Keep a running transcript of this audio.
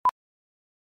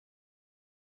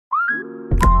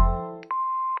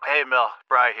Hey, Mel.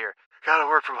 Bri here. Gotta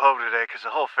work from home today because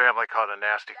the whole family caught a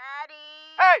nasty... Daddy!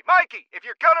 Hey, Mikey! If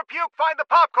you're gonna puke, find the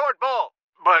popcorn bowl!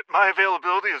 But my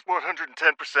availability is 110%.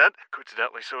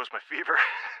 Coincidentally, so is my fever.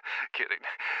 Kidding.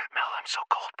 Mel, I'm so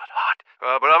cold but hot.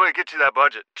 But I'm gonna get you that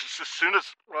budget just as soon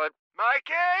as...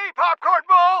 Mikey! Popcorn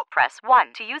bowl! Press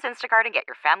 1 to use Instacart and get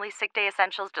your family's sick day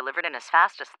essentials delivered in as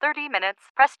fast as 30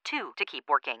 minutes. Press 2 to keep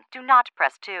working. Do not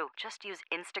press 2. Just use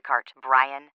Instacart,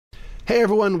 Brian. Hey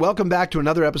everyone, welcome back to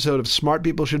another episode of Smart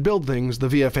People Should Build Things, the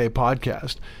VFA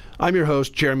podcast. I'm your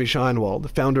host, Jeremy Scheinwald,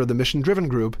 founder of the Mission Driven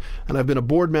Group, and I've been a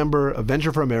board member of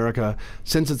Venture for America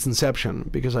since its inception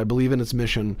because I believe in its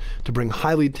mission to bring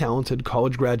highly talented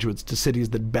college graduates to cities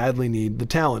that badly need the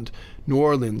talent: New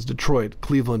Orleans, Detroit,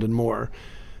 Cleveland, and more.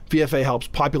 VFA helps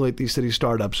populate these city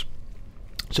startups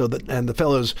and the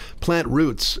fellows plant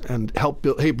roots and help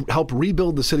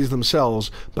rebuild the cities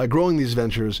themselves by growing these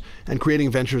ventures and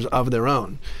creating ventures of their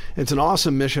own. It's an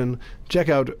awesome mission. Check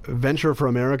out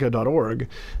ventureforamerica.org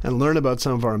and learn about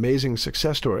some of our amazing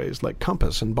success stories like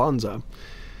Compass and Bonza.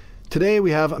 Today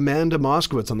we have Amanda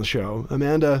Moskowitz on the show.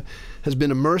 Amanda has been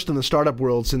immersed in the startup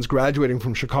world since graduating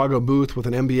from Chicago Booth with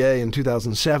an MBA in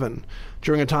 2007.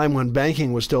 During a time when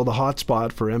banking was still the hot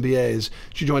spot for MBAs,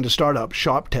 she joined a startup,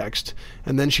 ShopText,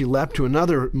 and then she leapt to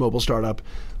another mobile startup,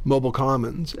 Mobile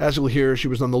Commons. As you'll hear, she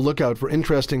was on the lookout for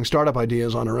interesting startup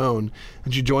ideas on her own,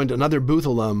 and she joined another Booth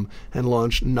alum and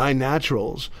launched 9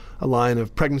 Naturals, a line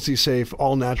of pregnancy-safe,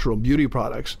 all-natural beauty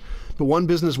products. But one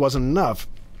business wasn't enough.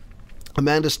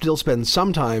 Amanda still spends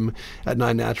some time at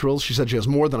 9 Naturals. She said she has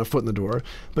more than a foot in the door,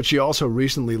 but she also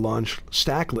recently launched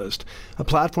StackList, a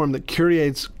platform that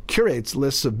curates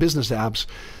lists of business apps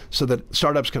so that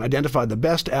startups can identify the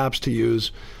best apps to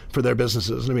use for their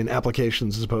businesses. I mean,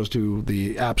 applications as opposed to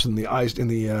the apps on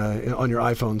your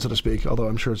iPhone, so to speak, although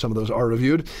I'm sure some of those are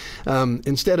reviewed.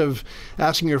 Instead of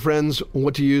asking your friends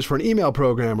what to use for an email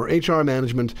program or HR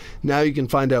management, now you can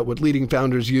find out what leading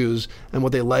founders use and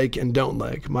what they like and don't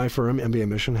like. My firm, MBA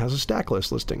Mission, has a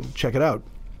StackList listing. Check it out.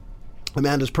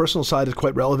 Amanda's personal side is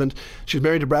quite relevant. She's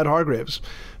married to Brad Hargraves,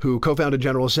 who co-founded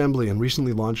General Assembly and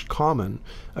recently launched Common,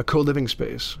 a co-living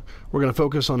space. We're going to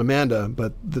focus on Amanda,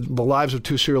 but the lives of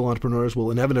 2 serial entrepreneurs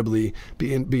will inevitably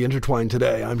be intertwined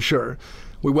today, I'm sure.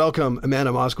 We welcome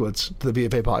Amanda Moskowitz to the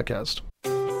VFA podcast.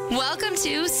 Welcome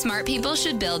to Smart People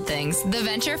Should Build Things, the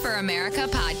Venture for America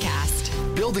podcast.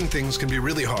 Building things can be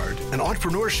really hard, and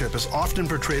entrepreneurship is often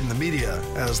portrayed in the media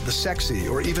as the sexy,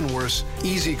 or even worse,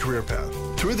 easy career path.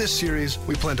 Through this series,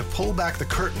 we plan to pull back the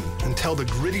curtain and tell the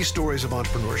gritty stories of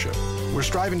entrepreneurship. We're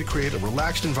striving to create a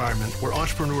relaxed environment where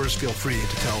entrepreneurs feel free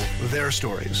to tell their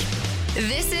stories.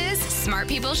 This is Smart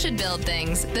People Should Build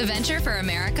Things, the Venture for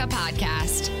America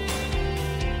podcast.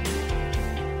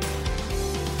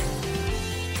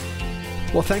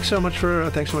 Well, thanks so much for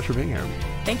being here.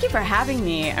 Thank you for having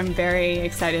me. I'm very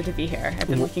excited to be here. I've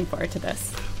been looking forward to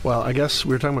this. Well, I guess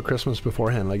we were talking about Christmas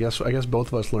beforehand. I guess both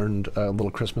of us learned a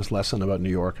little Christmas lesson about New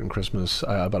York and Christmas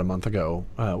about a month ago,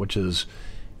 which is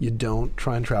you don't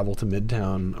try and travel to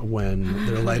Midtown when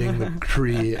they're lighting the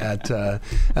tree at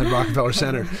Rockefeller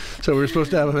Center. So we were supposed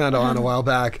to have Amanda on a while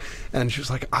back, and she was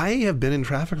like, I have been in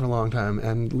traffic for a long time.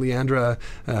 And Leandra,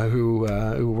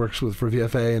 who works for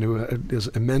VFA and who is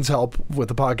immense help with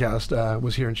the podcast,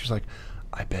 was here, and she was like,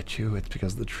 I bet you it's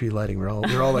because of the tree lighting. We're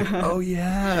all like, oh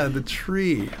yeah, the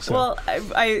tree. So. Well,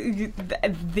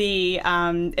 the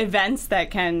events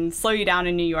that can slow you down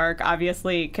in New York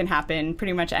obviously can happen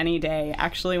pretty much any day.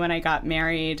 Actually, when I got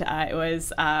married, it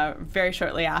was very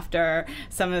shortly after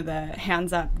some of the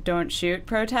Hands Up, Don't Shoot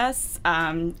protests.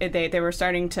 They were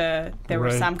starting to, there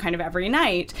were some kind of every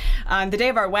night. The day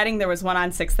of our wedding, there was one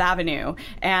on 6th Avenue,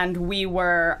 and we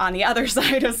were on the other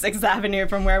side of 6th Avenue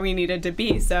from where we needed to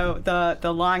be. So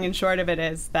the long and short of it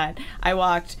is that I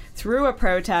walked through a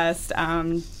protest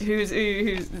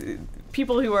who's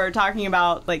people who are talking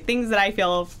about like things that I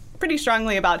feel pretty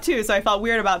strongly about too, so I felt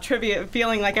weird about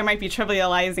feeling like I might be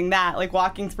trivializing that, like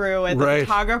walking through with a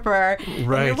photographer in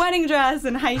your wedding dress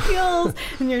and high heels,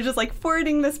 and you're just like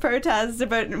forwarding this protest,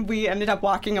 but we ended up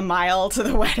walking a mile to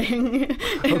the wedding.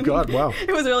 Oh God, wow.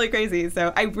 It was really crazy,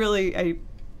 so I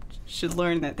should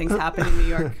learn that things happen in New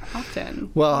York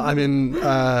often. Well, I mean,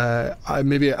 I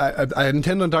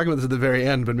intend on talking about this at the very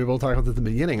end, but maybe we'll talk about this at the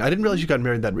beginning. I didn't realize you got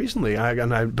married that recently.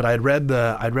 But I'd read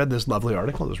this lovely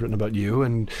article that was written about you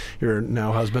and your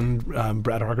now husband,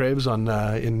 Brad Hargraves, in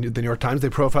the New York Times. They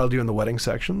profiled you in the wedding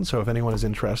section. So if anyone is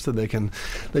interested, they can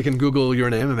Google your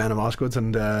name, Amanda Moskowitz,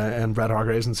 and Brad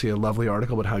Hargraves, and see a lovely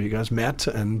article about how you guys met.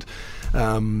 And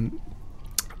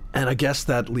I guess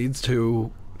that leads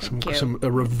to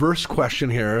A reverse question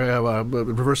here,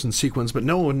 reverse in sequence, but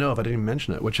no one would know if I didn't even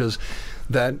mention it, which is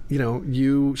that,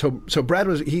 so Brad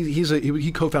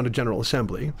he co-founded General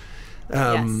Assembly.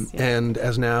 Yes. And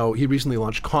as now, he recently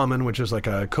launched Common, which is like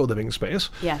a co-living space.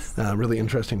 Yes. Really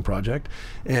interesting project.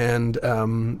 And,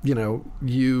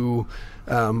 you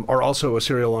are also a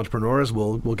serial entrepreneur, as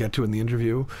we'll get to in the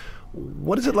interview.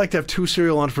 What is it like to have two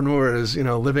serial entrepreneurs,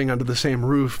 living under the same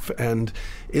roof? And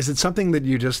is it something that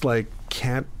you just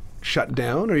can't shut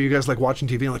down? Or are you guys watching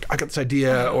TV and I got this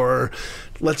idea, or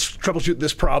let's troubleshoot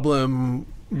this problem?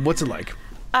 What's it like?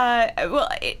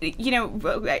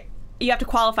 You have to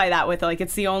qualify that with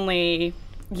it's the only,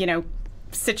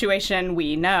 situation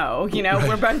we know. Right.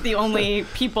 We're both the only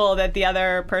people that the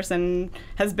other person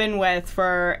has been with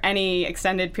for any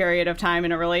extended period of time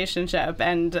in a relationship,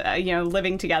 and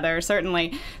living together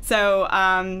certainly. So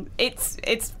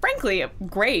it's frankly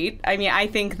great. I mean, I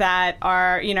think that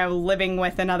our living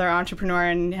with another entrepreneur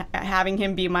and having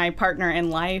him be my partner in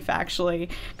life actually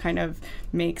kind of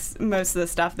makes most of the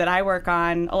stuff that I work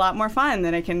on a lot more fun,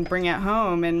 that I can bring at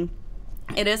home. And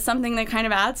it is something that kind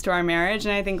of adds to our marriage,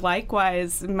 and I think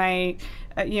likewise my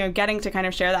getting to kind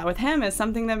of share that with him is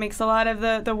something that makes a lot of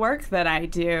the work that I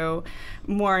do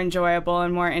more enjoyable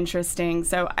and more interesting.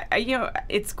 So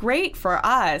it's great for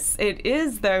us. It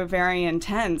is, though, very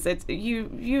intense. It's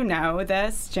you know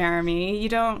this, Jeremy. You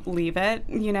don't leave it.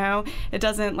 It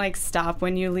doesn't stop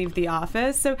when you leave the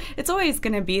office. So it's always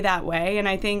going to be that way. And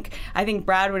I think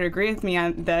Brad would agree with me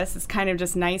on this. It's kind of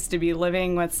just nice to be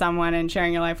living with someone and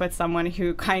sharing your life with someone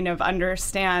who kind of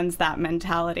understands that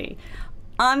mentality.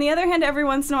 On the other hand, every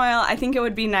once in a while, I think it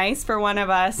would be nice for one of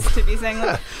us to be saying,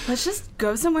 let's just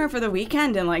go somewhere for the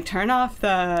weekend and turn off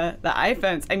the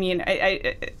iPhones. I mean,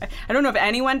 I don't know if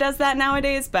anyone does that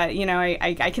nowadays, but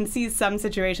I can see some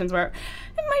situations where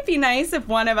it might be nice if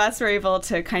one of us were able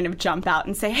to kind of jump out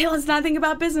and say, hey, let's not think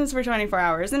about business for 24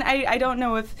 hours. And I don't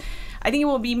know if. I think it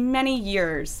will be many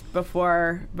years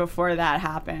before that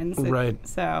happens. Right.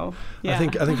 So, yeah. I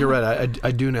think you're right.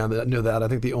 I do know that. I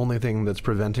think the only thing that's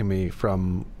preventing me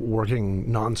from working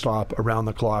nonstop around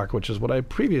the clock, which is what I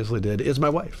previously did, is my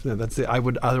wife. I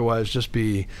would otherwise just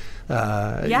be,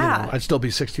 I'd still be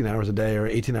 16 hours a day or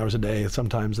 18 hours a day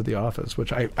sometimes at the office,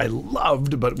 which I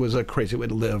loved, but was a crazy way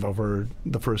to live over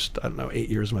the first, 8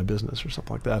 years of my business or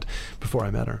something like that before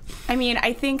I met her. I mean,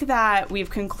 I think that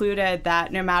we've concluded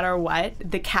that no matter what,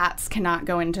 the cats cannot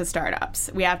go into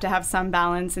startups. We have to have some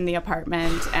balance in the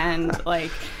apartment, and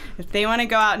if they want to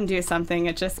go out and do something,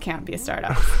 it just can't be a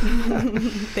startup.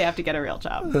 They have to get a real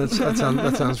job. That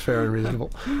sounds fair and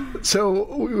reasonable.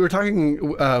 So we were talking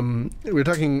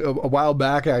a while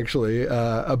back actually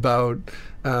about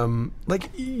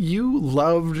you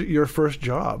loved your first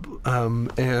job,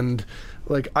 and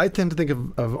I tend to think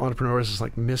of entrepreneurs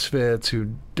as misfits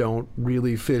who don't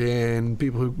really fit in,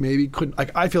 people who maybe couldn't.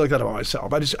 I feel like that about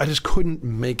myself. I just couldn't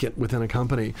make it within a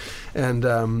company, and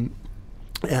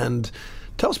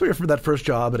tell us about that first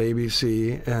job at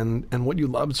ABC and what you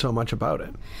loved so much about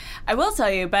it. I will tell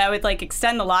you, but I would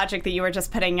extend the logic that you were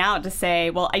just putting out to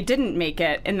say, well, I didn't make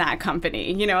it in that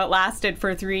company. It lasted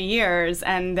for 3 years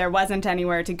and there wasn't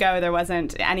anywhere to go. There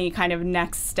wasn't any kind of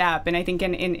next step. And I think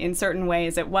in certain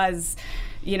ways it was,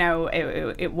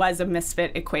 it was a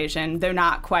misfit equation, though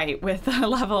not quite with the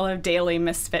level of daily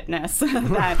misfitness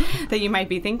that you might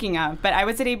be thinking of. But I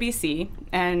was at ABC,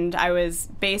 and I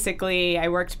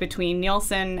worked between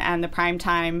Nielsen and the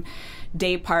primetime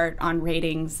day part on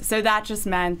ratings. So that just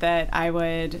meant that I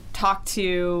would talk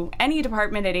to any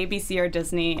department at ABC or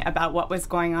Disney about what was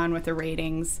going on with the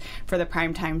ratings for the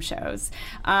primetime shows.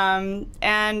 And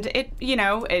it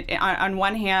on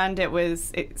one hand,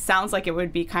 it sounds like it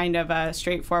would be kind of a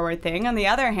straightforward thing. On the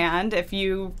other hand, if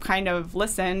you kind of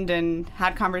listened and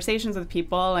had conversations with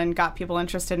people and got people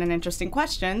interested in interesting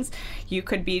questions, you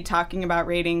could be talking about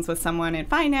ratings with someone in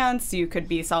finance. You could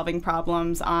be solving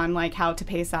problems on how to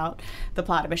pace out the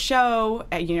plot of a show.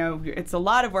 It's a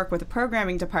lot of work with the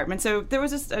programming department. So there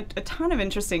was just a ton of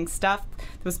interesting stuff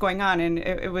that was going on, and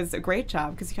it was a great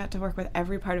job because you got to work with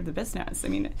every part of the business. I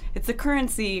mean, it's the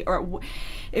currency, or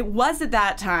it was at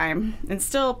that time, and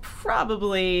still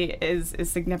probably is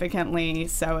significantly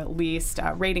so at least.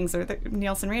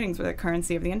 Nielsen ratings were the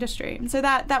currency of the industry. And so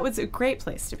that was a great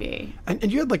place to be.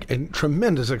 And you had a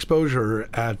tremendous exposure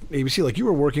at ABC. You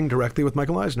were working directly with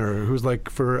Michael Eisner, who's I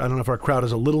don't know if our crowd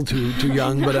is a little too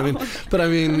young, but I mean,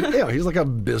 he's a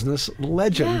business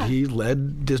legend. Yeah. He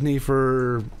led Disney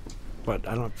for what,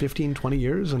 I don't know, 15, 20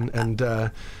 years, and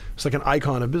it's like an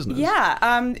icon of business.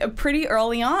 Yeah, pretty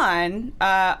early on,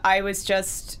 I was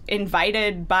just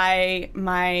invited by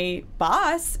my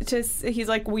boss he's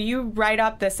like, will you write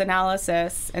up this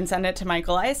analysis and send it to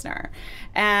Michael Eisner?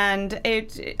 And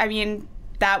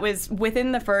that was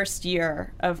within the first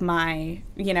year of my,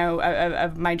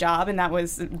 of my job, and that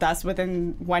was thus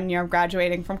within 1 year of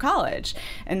graduating from college.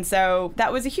 And so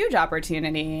that was a huge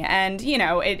opportunity. And,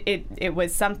 it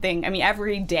was something,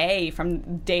 every day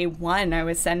from day one, I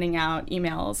was sending out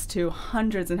emails to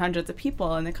hundreds and hundreds of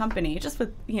people in the company, just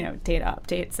with, data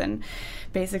updates and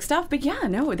basic stuff. But yeah,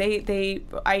 no,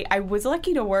 I was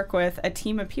lucky to work with a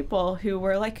team of people who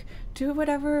were like, do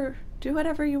whatever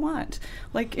you want.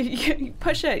 Like,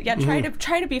 push it. Yeah,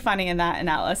 try to be funny in that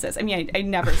analysis. I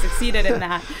never succeeded in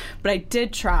that, but I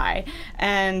did try,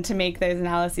 and to make those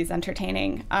analyses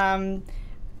entertaining.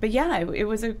 But yeah, it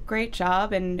was a great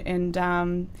job,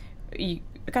 and you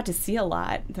got to see a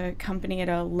lot. The company at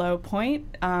a low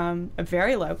point, a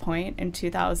very low point in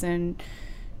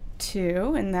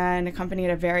 2002, and then a company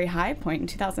at a very high point in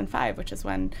 2005, which is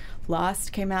when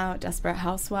Lost came out, Desperate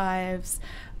Housewives,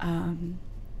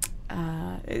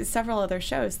 several other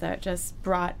shows that just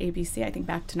brought ABC, I think,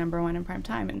 back to #1 in prime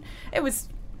time. And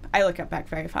I look back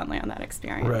very fondly on that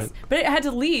experience. Right. But it had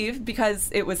to leave because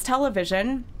it was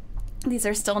television. These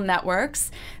are still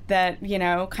networks that,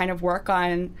 kind of work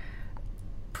on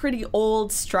pretty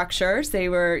old structures. They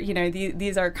were,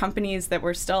 these are companies that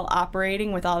were still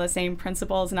operating with all the same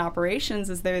principles and operations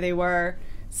as though they were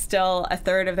still a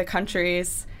third of the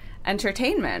country's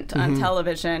entertainment on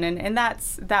television, and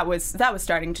that was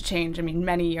starting to change.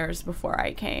 Many years before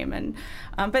I came, and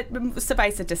but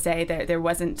suffice it to say that there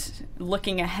wasn't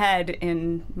looking ahead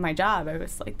in my job. I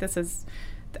was like,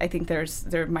 I think there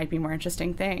might be more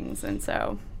interesting things, and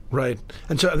so. Right,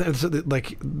 and so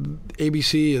like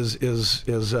ABC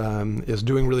is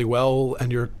doing really well,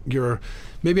 and you're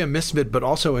maybe a misfit, but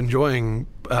also enjoying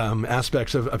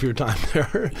aspects of your time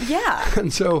there. Yeah.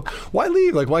 And so why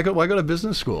leave? Like, why go to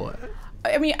business school?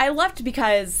 I left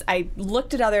because I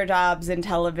looked at other jobs in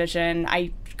television.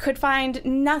 I could find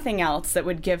nothing else that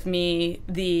would give me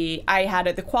the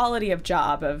quality of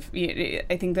job of,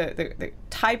 I think the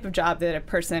type of job that a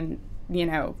person,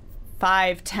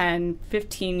 5, 10,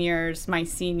 15 years my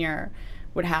senior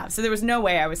would have. So there was no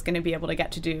way I was going to be able to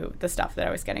get to do the stuff that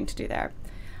I was getting to do there.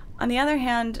 On the other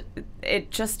hand, it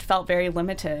just felt very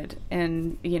limited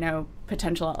in,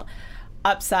 potential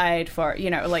upside for,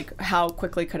 like how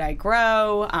quickly could I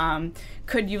grow?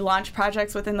 Could you launch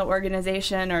projects within the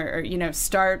organization or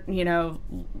start,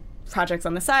 projects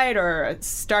on the side or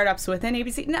startups within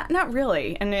ABC? Not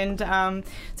really. And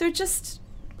so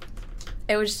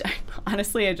it was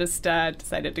honestly, I just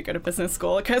decided to go to business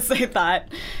school because I thought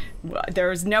there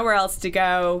was nowhere else to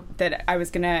go that I was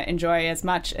going to enjoy as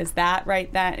much as that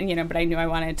right then, but I knew I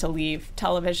wanted to leave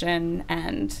television,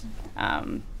 and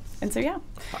so yeah.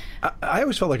 I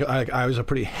always felt like I was a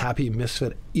pretty happy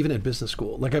misfit even at business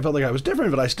school. Like, I felt like I was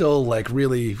different, but I still like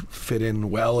really fit in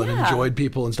well and enjoyed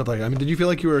people and stuff like that. Did you feel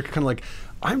like you were kind of like,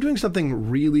 I'm doing something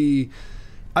really...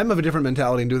 I'm of a different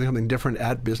mentality and doing something different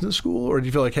at business school, or do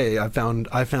you feel like, hey, I found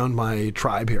my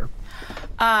tribe here?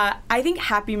 I think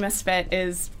happy misfit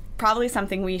is probably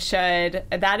something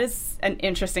that is an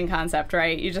interesting concept,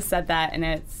 right? You just said that, and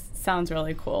it sounds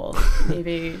really cool.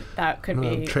 Maybe that could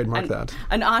be trademark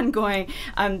an ongoing.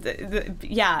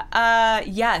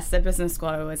 Yes, at business school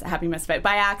I was a happy misfit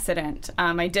by accident.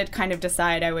 I did kind of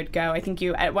decide I would go. I think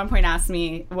you at one point asked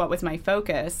me what was my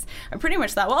focus. I pretty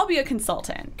much thought, well, I'll be a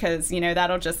consultant because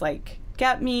that'll just like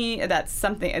get me. That's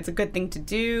something. It's a good thing to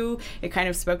do. It kind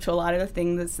of spoke to a lot of the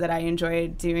things that I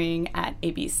enjoyed doing at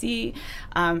ABC.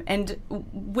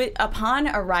 Upon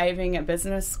arriving at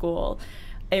business school,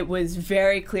 it was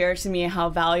very clear to me how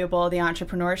valuable the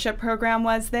entrepreneurship program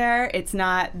was there.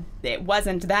 It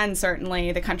wasn't then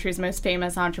certainly the country's most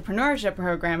famous entrepreneurship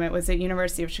program. It was at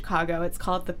University of Chicago. It's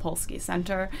called the Polsky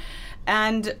Center.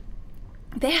 And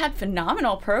they had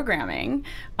phenomenal programming.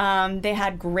 They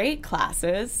had great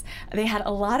classes. They had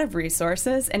a lot of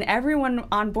resources, and everyone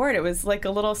on board, it was like a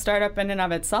little startup in and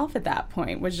of itself at that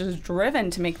point, was just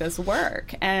driven to make this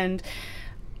work. And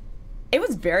it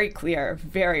was very clear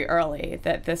very early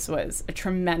that this was a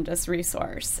tremendous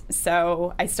resource.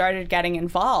 So I started getting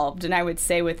involved, and I would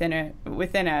say within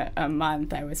a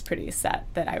month I was pretty set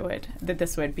that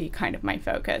this would be kind of my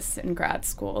focus in grad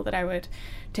school, that I would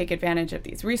take advantage of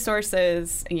these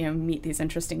resources, meet these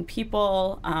interesting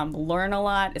people, learn a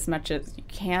lot as much as you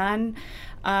can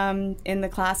in the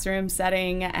classroom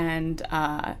setting, and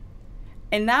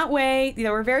in that way,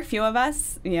 there were very few of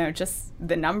us. Just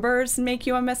the numbers make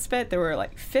you a misfit. There were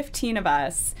like 15 of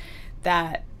us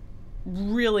that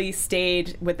really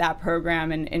stayed with that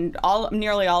program, and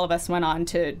nearly all of us went on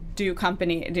to do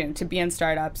to be in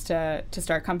startups, to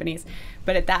start companies.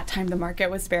 But at that time, the market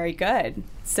was very good.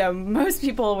 So most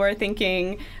people were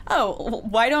thinking, oh,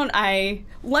 why don't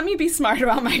let me be smart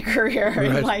about my career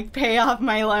and like pay off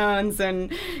my loans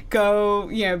and go,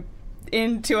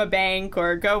 into a bank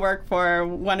or go work for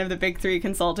one of the big 3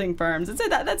 consulting firms. And so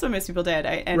that's what most people did.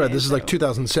 This is like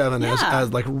 2007,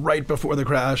 as like right before the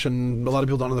crash, and a lot of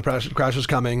people don't know the crash is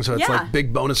coming. So it's like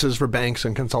big bonuses for banks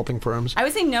and consulting firms. I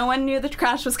would say no one knew the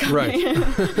crash was coming. Right.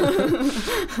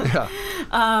 Yeah.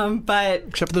 But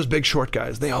except for those big short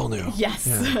guys, they all knew. Yes.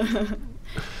 Yeah.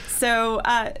 So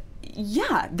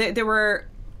there were.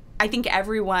 I think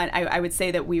everyone. I would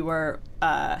say that we were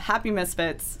happy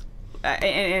misfits.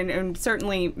 And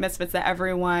certainly misfits that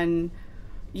everyone,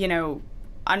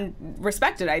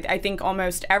 respected. I think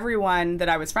almost everyone that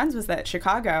I was friends with at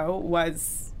Chicago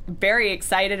was very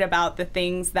excited about the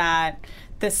things that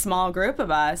this small group of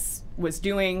us was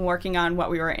doing, working on what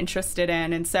we were interested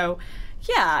in. And so,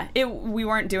 we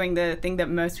weren't doing the thing that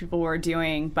most people were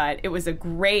doing, but it was a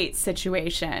great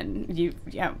situation.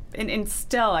 And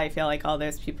still I feel like all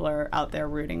those people are out there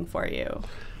rooting for you.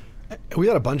 We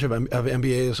had a bunch of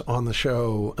MBAs on the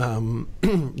show,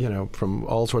 from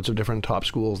all sorts of different top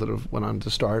schools that have went on to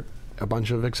start a bunch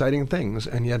of exciting things,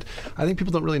 and yet I think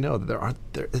people don't really know that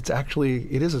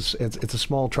it's a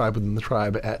small tribe within the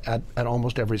tribe at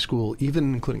almost every school,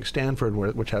 even including Stanford,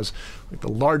 which has like the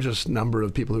largest number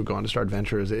of people who go on to start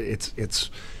ventures.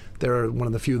 They're one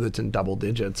of the few that's in double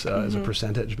digits as a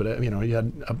percentage. But you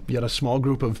had a small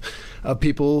group of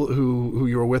people who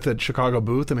you were with at Chicago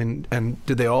Booth. I mean, and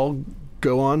did they all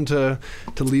go on to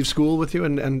leave school with you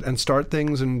and start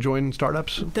things and join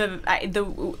startups?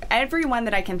 Everyone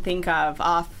that I can think of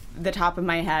off the top of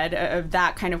my head of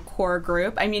that kind of core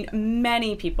group. I mean,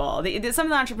 many people.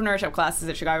 Some of the entrepreneurship classes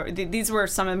at Chicago, these were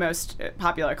some of the most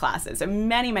popular classes. And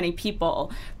many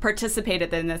people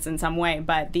participated in this in some way.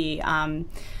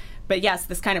 But yes,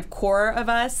 this kind of core of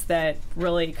us that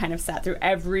really kind of sat through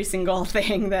every single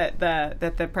thing that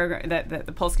the program that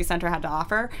the Polsky Center had to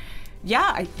offer.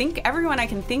 Yeah, I think everyone I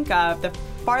can think of, the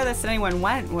farthest anyone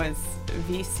went was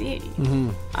VC.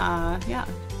 Mm-hmm. Yeah.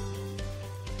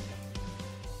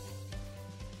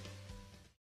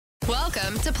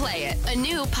 Welcome to Play It, a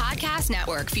new podcast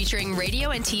network featuring radio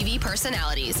and TV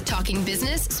personalities talking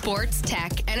business, sports,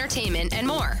 tech, entertainment, and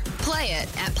more. Play it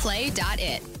at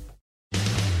play.it.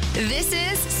 This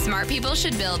is Smart People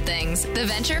Should Build Things, the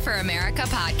Venture for America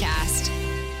podcast.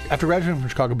 After graduating from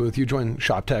Chicago Booth, you joined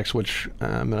Shoptex, which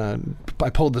I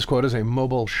pulled this quote as a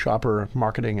mobile shopper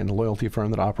marketing and loyalty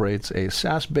firm that operates a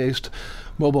SaaS-based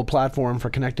mobile platform for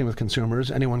connecting with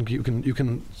consumers. Anyone, you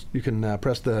can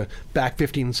press the back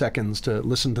 15 seconds to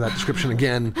listen to that description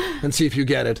again and see if you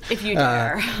get it. If you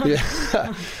dare.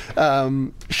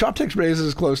 Shoptex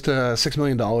raises close to $6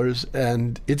 million,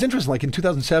 and it's interesting. Like in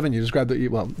 2007, you described that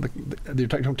you're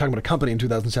talking about a company in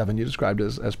 2007. You described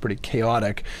it as pretty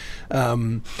chaotic.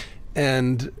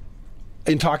 And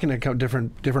in talking to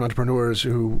different entrepreneurs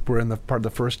who were in the part of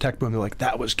the first tech boom, they're like,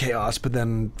 that was chaos, but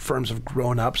then firms have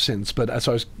grown up since. But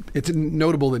it's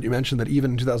notable that you mentioned that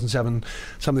even in 2007,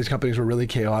 some of these companies were really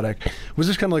chaotic. Was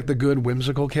this kind of like the good,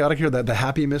 whimsical chaotic here, the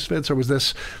happy misfits, or was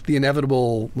this the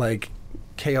inevitable like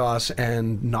chaos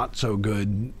and not so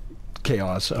good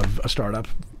chaos of a startup?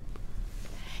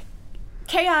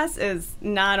 Chaos is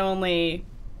not only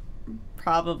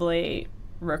probably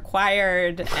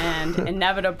required and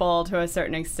inevitable to a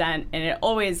certain extent, and it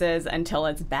always is until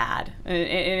it's bad. And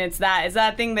it's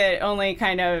that thing that only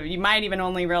kind of, you might even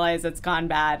only realize it's gone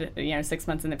bad 6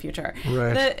 months in the future.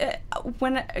 Right.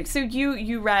 So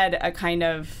you read a kind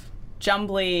of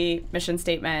jumbly mission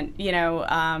statement,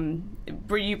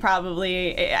 where you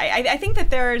probably, I think that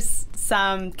there's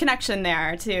some connection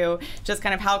there to just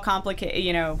kind of how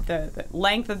complicated, the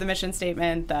length of the mission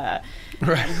statement, the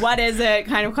what is it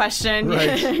kind of question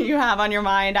you have on your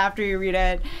mind after you read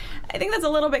it. I think that's a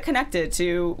little bit connected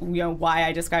to why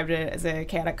I described it as a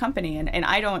chaotic company, and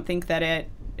I don't think that it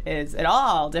is at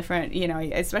all different,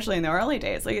 especially in the early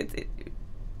days. Like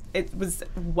it was,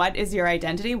 what is your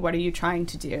identity? What are you trying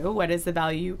to do? What is the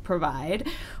value you provide?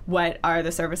 What are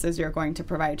the services you're going to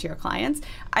provide to your clients?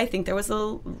 I think there was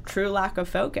a true lack of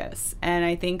focus. And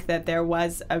I think that there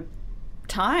was a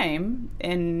time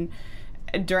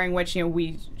during which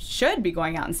we should be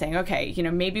going out and saying, okay,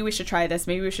 maybe we should try this.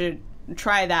 Maybe we should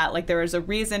try that. Like, there is a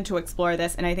reason to explore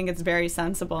this, and I think it's very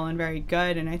sensible and very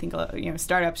good, and I think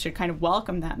startups should kind of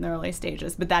welcome that in the early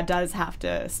stages, but that does have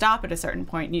to stop at a certain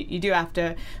point. You do have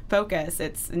to focus.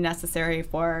 It's necessary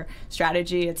for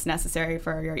strategy, it's necessary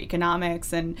for your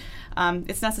economics, and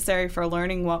it's necessary for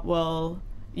learning what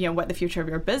the future of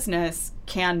your business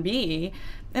can be.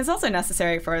 It's also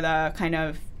necessary for the kind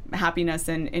of happiness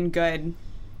and good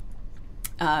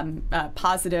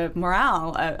positive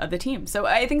morale of the team. So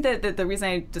I think that the reason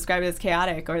I describe it as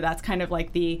chaotic, or that's kind of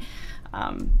like the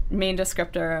main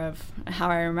descriptor of how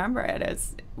I remember it,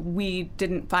 is we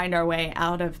didn't find our way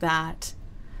out of that.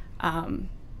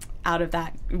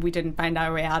 We didn't find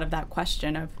our way out of that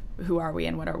question of who are we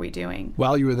and what are we doing.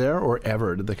 While you were there, or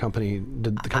ever, did the company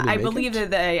I make believe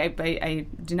it? I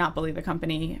do not believe the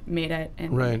company made it.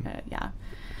 And, right. Yeah.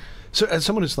 So as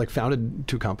someone who's founded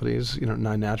two companies,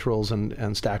 Nine Naturals and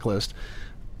Stacklist,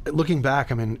 looking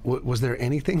back, I mean, was there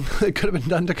anything that could have been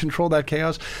done to control that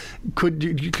chaos? Could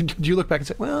you look back and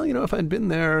say, well, if I'd been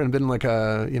there and been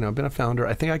been a founder,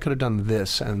 I think I could have done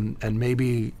this, and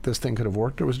maybe this thing could have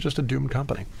worked, or was it just a doomed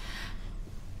company?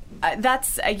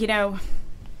 That's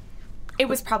it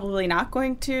was probably not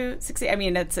going to succeed. I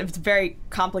mean, it's very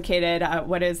complicated.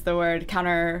 What is the word?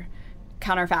 Counterfactual.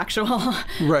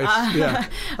 Right. Yeah.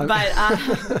 But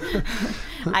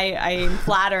I'm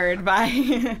flattered by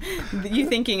you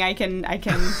thinking I can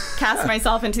cast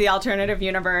myself into the alternative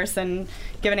universe and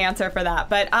give an answer for that.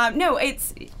 But no, I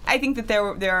think that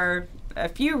there are a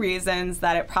few reasons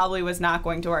that it probably was not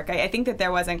going to work. I think that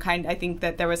there was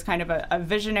kind of a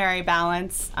visionary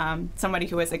balance, somebody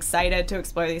who was excited to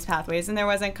explore these pathways, and there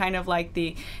wasn't kind of like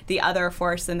the other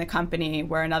force in the company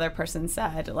where another person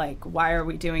said, like, why are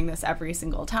we doing this every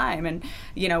single time? And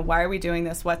why are we doing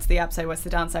this? What's the upside? What's the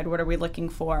downside? What are we looking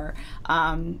for?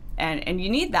 And you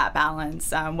need that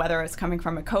balance, whether it's coming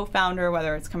from a co-founder,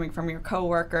 whether it's coming from your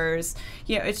coworkers.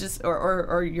 It's just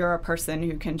or you're a person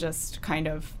who can just kind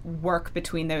of work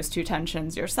between those two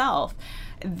tensions yourself.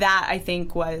 That, I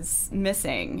think, was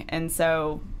missing. And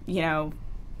so,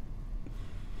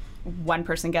 one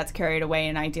person gets carried away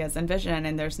in ideas and vision,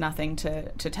 and there's nothing to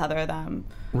tether them.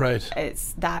 Right.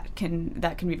 That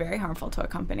can be very harmful to a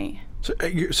company. So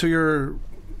you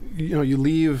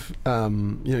leave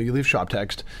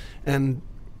ShopText, and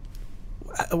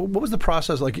what was the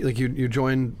process like? Like you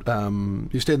joined,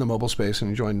 you stayed in the mobile space,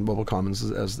 and you joined Mobile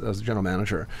Commons as general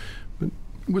manager.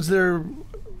 Was there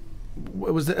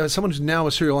someone who's now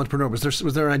a serial entrepreneur?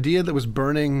 Was there an idea that was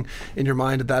burning in your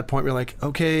mind at that point? Where you're like,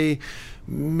 okay,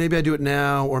 maybe I do it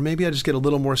now, or maybe I just get a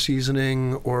little more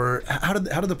seasoning, or how did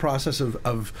the process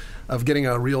of getting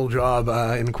a real job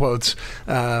in quotes,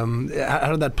 how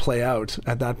did that play out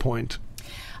at that point?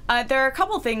 There are a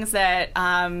couple things that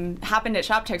happened at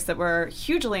ShopText that were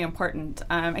hugely important.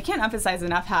 I can't emphasize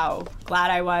enough how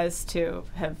glad I was to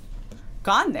have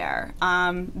gone there.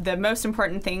 The most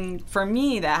important thing for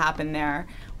me that happened there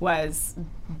was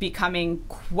becoming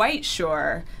quite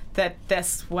sure that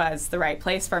this was the right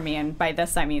place for me, and by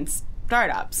this I mean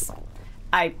startups.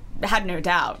 I had no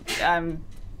doubt.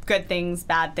 Good things,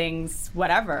 bad things,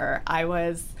 whatever. I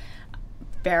was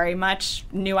very much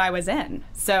knew I was in.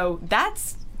 So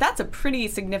that's a pretty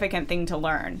significant thing to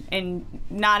learn, and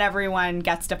not everyone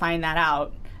gets to find that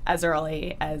out as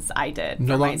early as I did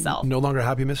for myself. No longer a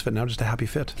happy misfit, now just a happy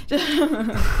fit.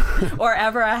 Or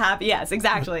ever a happy, yes,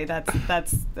 exactly.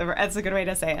 That's a good way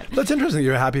to say it. That's interesting.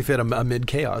 You're a happy fit amid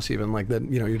chaos, even like that.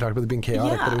 You talked about it being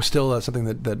chaotic, but it was still something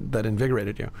that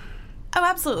invigorated you. Oh,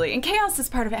 absolutely. And chaos is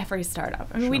part of every startup.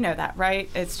 I mean, we know that,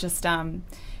 right? It's just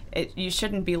you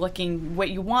shouldn't be looking. What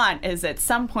you want is at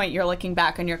some point you're looking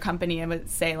back on your company and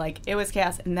would say, like, it was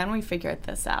chaos, and then we figured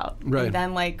this out, right?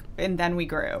 And then we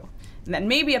grew. And then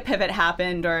maybe a pivot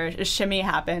happened or a shimmy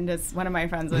happened, as one of my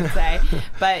friends would say.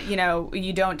 But,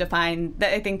 you don't define.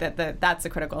 I think that's a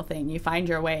critical thing. You find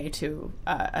your way to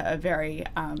a very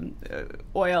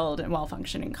oiled and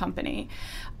well-functioning company.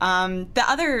 The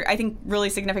other, I think, really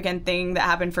significant thing that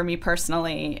happened for me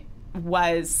personally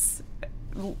was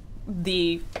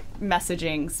the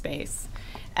messaging space.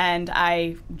 And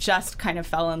I just kind of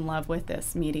fell in love with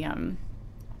this medium,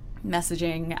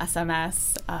 messaging,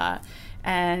 SMS,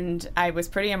 and I was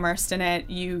pretty immersed in it.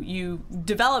 You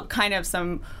develop kind of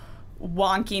some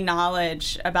wonky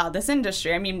knowledge about this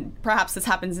industry. I mean, perhaps this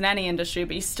happens in any industry,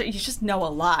 but you just know a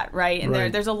lot, right?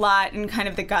 And there's a lot in kind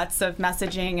of the guts of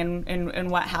messaging and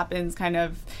what happens kind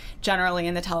of generally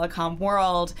in the telecom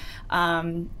world.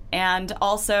 And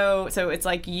also, so it's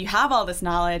like you have all this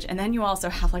knowledge, and then you also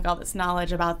have like all this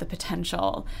knowledge about the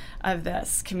potential of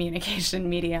this communication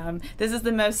medium. This is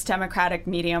the most democratic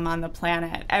medium on the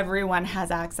planet. Everyone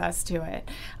has access to it.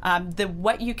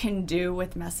 What you can do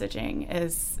with messaging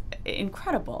is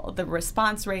incredible. The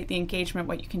response rate, the engagement,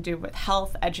 what you can do with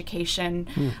health, education,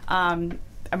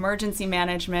 emergency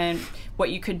management, what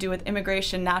you could do with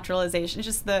immigration, naturalization,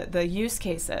 just the use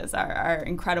cases are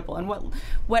incredible. And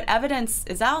what evidence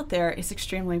is out there is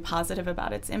extremely positive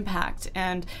about its impact.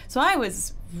 And so I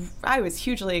was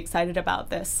hugely excited about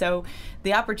this. So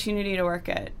the opportunity to work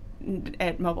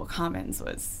at Mobile Commons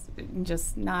was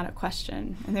just not a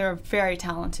question. And they're a very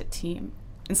talented team,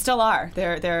 and still are.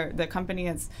 The company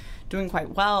is doing quite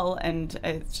well, and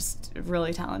it's just a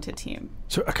really talented team.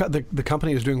 So the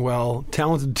company is doing well,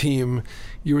 talented team.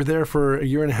 You were there for a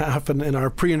year and a half, and in our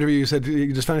pre-interview you said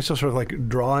you just found yourself sort of like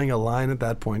drawing a line at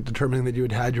that point, determining that you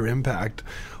had had your impact.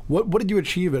 What did you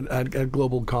achieve at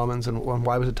Global Commons, and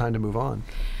why was it time to move on?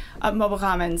 Mobile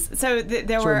Commons. So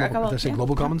there were a couple. Did I say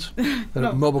Global Commons?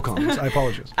 Mobile Commons. I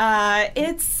apologize.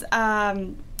 It's.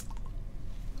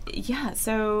 Yeah,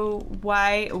 so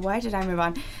why did I move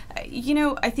on?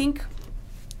 I think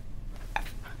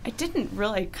I didn't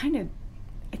really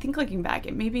I think looking back,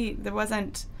 there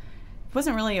wasn't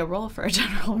really a role for a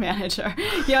general manager.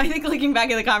 I think looking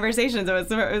back at the conversations, it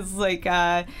was like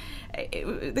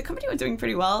the company was doing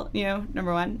pretty well,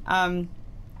 number one.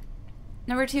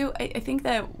 Number two, I think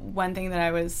that one thing that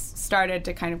I was started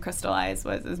to kind of crystallize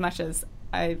was, as much as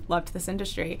I loved this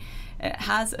industry, it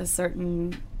has a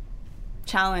certain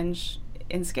challenge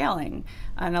in scaling,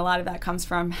 and a lot of that comes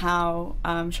from how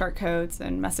short codes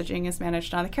and messaging is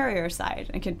managed on the carrier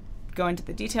side. I could go into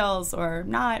the details or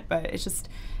not, but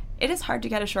it is hard to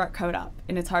get a short code up,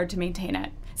 and it's hard to maintain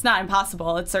it. It's not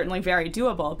impossible. It's certainly very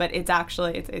doable, but it's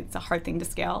a hard thing to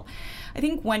scale. I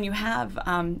think when you have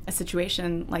a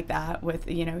situation like that with,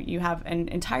 you have an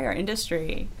entire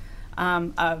industry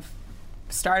of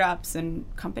startups and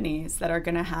companies that are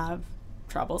going to have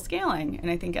trouble scaling, and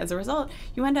I think as a result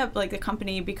you end up like the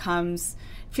company begins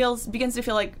to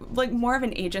feel like more of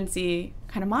an agency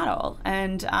kind of model,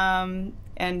 and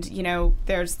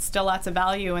there's still lots of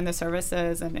value in the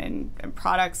services and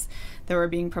products that were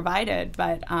being provided,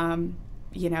 but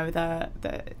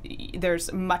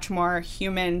there's much more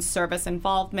human service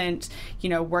involvement,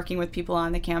 working with people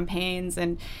on the campaigns,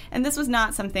 and this was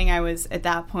not something I was at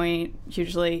that point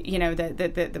hugely,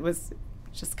 that was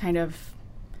just kind of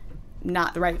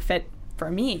not the right fit for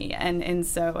me, and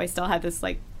so I still had this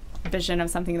like vision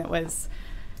of something that was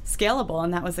scalable,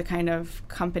 and that was the kind of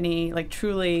company like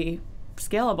truly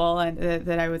scalable and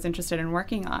that I was interested in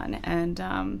working on, and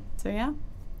so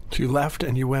you left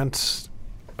and you went,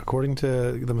 according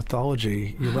to the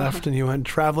mythology, you left and you went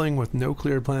traveling with no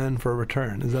clear plan for a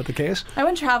return. Is that the case? I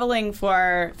went traveling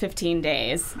for 15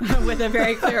 days with a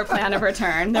very clear plan of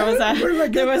return. I'm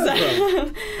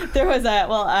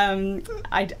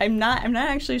not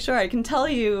actually sure. I can tell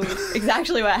you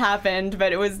exactly what happened,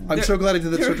 but it was. I'm so glad I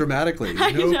did that so dramatically.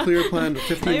 No clear plan,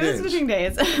 15 days. It was 15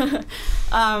 days.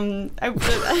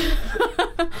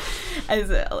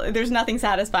 There's nothing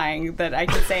satisfying that I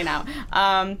can say now.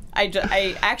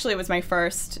 I actually, it was my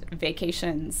first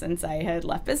vacation since I had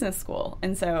left business school,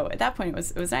 and so at that point it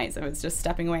was nice. I was just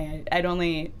stepping away. I'd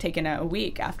only taken a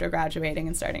week after graduating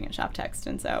and starting at ShopText,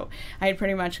 and so I had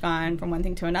pretty much gone from one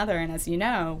thing to another. And as you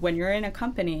know, when you're in a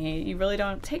company, you really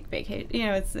don't take vacation.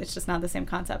 It's just not the same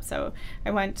concept. So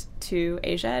I went to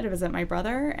Asia to visit my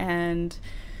brother and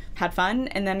had fun,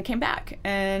 and then came back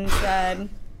and said,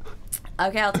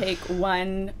 okay, I'll take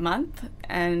 1 month,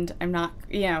 and I'm not,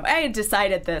 I had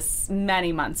decided this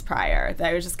many months prior that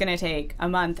I was just going to take a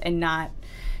month and not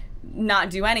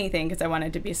do anything because I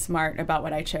wanted to be smart about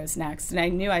what I chose next. And I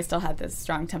knew I still had this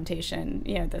strong temptation.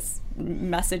 This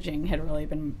messaging had really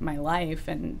been my life,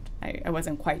 and I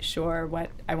wasn't quite sure what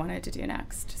I wanted to do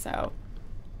next. So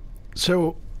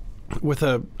with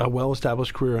a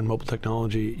well-established career in mobile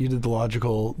technology, you did the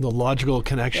logical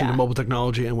connection to mobile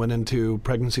technology and went into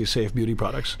pregnancy-safe beauty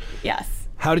products. Yes.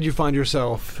 How did you find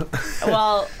yourself?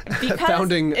 Well, because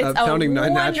founding it's a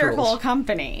wonderful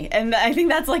company, and I think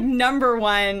that's like number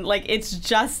one. Like, it's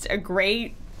just a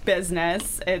great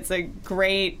business. It's a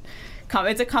great.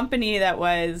 It's a company that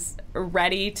was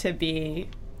ready to be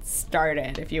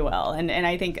started, if you will. And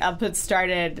I think I'll put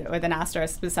started with an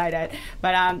asterisk beside it.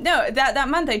 But no, that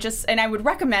month I would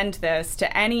recommend this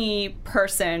to any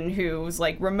person who's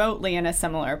like remotely in a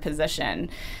similar position.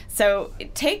 So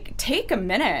take a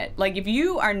minute. Like if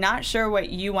you are not sure what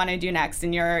you want to do next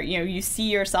and you see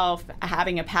yourself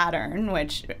having a pattern,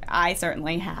 which I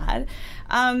certainly had,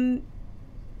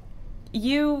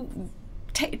 you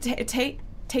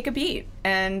take a beat.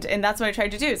 And that's what I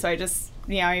tried to do. So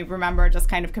I remember just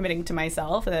kind of committing to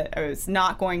myself that I was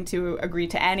not going to agree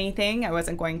to anything. I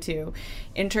wasn't going to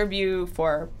interview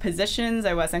for positions.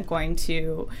 I wasn't going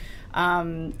to,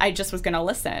 I just was going to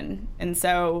listen. And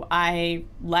so I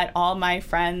let all my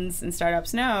friends and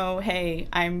startups know, hey,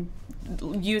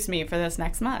 use me for this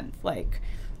next month. Like,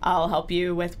 I'll help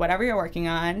you with whatever you're working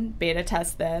on, beta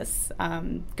test this,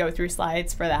 go through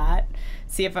slides for that,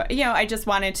 see if, I just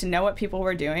wanted to know what people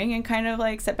were doing and kind of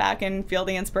like sit back and feel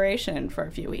the inspiration for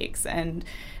a few weeks. And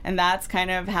that's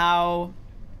kind of how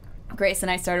Grace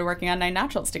and I started working on 9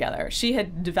 Naturals together. She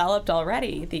had developed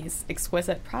already these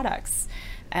exquisite products,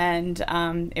 and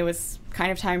it was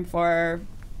kind of time for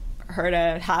her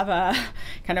to have a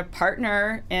kind of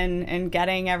partner in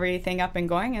getting everything up and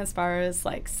going as far as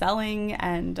like selling,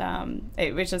 and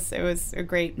it was a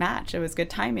great match. It was good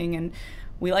timing, and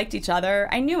we liked each other.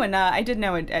 I did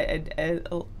know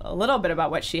a little bit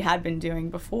about what she had been doing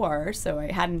before, so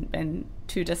I hadn't been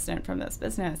too distant from this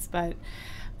business. But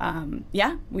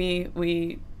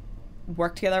we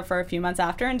worked together for a few months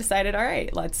after and decided, all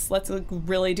right, let's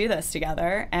really do this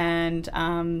together. And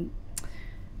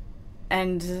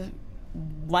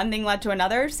one thing led to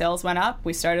another. Sales went up.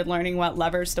 We started learning what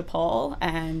levers to pull,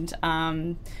 and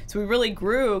so we really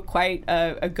grew quite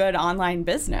a good online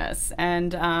business.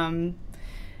 And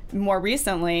more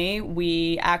recently,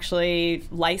 we actually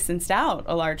licensed out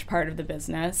a large part of the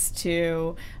business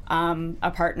to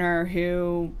a partner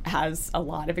who has a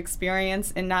lot of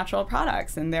experience in natural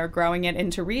products, and they're growing it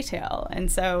into retail.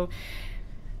 And so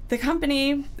the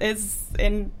company is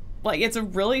it's a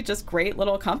really just great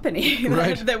little company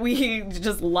that we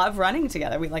just love running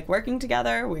together. We like working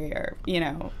together. We are,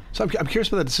 So I'm curious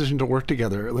about that decision to work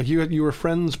together. Like you were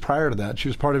friends prior to that. She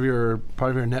was part of your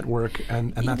network,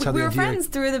 and that's how we were friends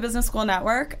through the business school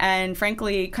network, and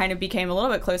frankly, kind of became a little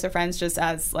bit closer friends just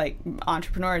as like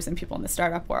entrepreneurs and people in the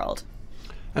startup world.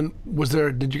 And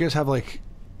did you guys have like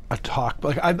a talk?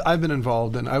 Like I've been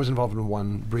involved, and I was involved in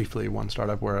one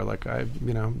startup where like I'm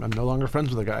no longer friends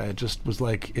with the guy. It just was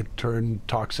like it turned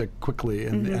toxic quickly,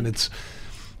 and it's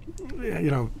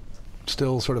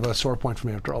still sort of a sore point for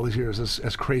me after all these years,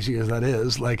 as crazy as that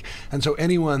is. Like, and so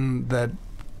anyone that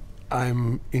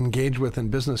I'm engaged with in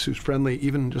business who's friendly,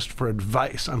 even just for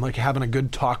advice, I'm like having a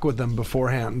good talk with them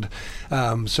beforehand.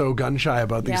 So gun shy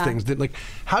about these things.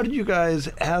 How did you guys,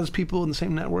 as people in the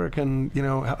same network, and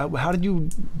how did you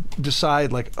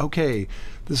decide like, okay,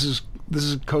 this is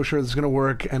kosher, this is going to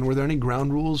work? And were there any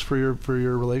ground rules for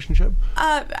your relationship?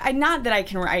 Not that I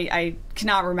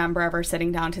cannot remember ever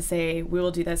sitting down to say we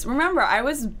will do this. Remember, I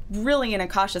was really in a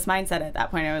cautious mindset at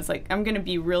that point. I was like, I'm going to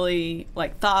be really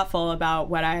like thoughtful about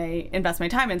what I invest my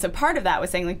time in. So part of that was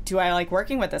saying like, do I like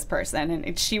working with this person?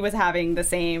 And she was having the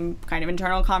same kind of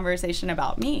internal conversation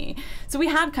about me. So we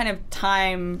had kind of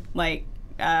time like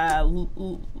a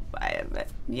little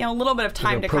bit of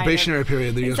time to probationary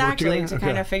period that you guys worked together? To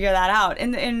kind of figure that out.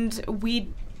 And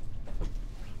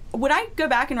would I go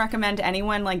back and recommend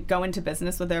anyone like go into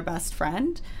business with their best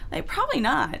friend? Like probably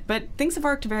not, but things have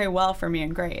worked very well for me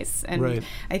and Grace. And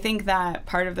I think that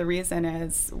part of the reason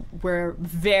is we're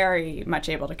very much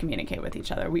able to communicate with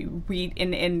each other.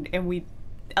 We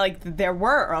like there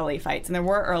were early fights and there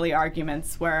were early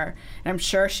arguments where, and I'm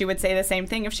sure she would say the same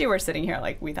thing if she were sitting here,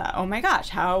 like we thought, oh my gosh,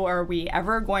 how are we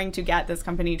ever going to get this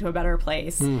company to a better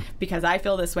place because I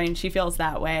feel this way and she feels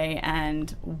that way,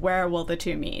 and where will the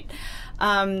two meet?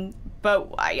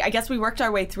 But I guess we worked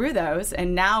our way through those,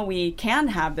 and now we can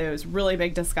have those really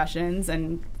big discussions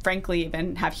and frankly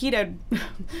even have heated,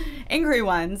 angry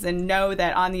ones, and know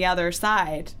that on the other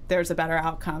side there's a better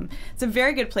outcome. It's a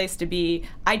very good place to be.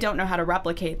 I don't know how to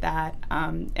replicate that.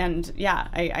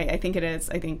 I think it is.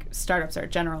 I think startups are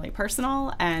generally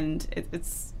personal, and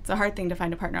it's a hard thing to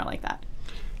find a partner like that.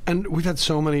 And we've had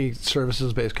so many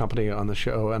services-based company on the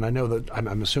show, and I know that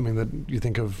I'm assuming that you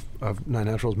think of 9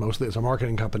 Naturals mostly as a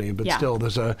marketing company, but still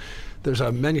there's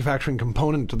a manufacturing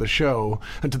component to the show,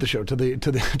 and to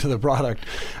the product,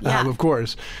 of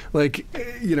course. Like,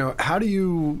 how do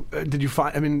you did you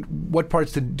find? I mean, what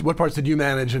parts did you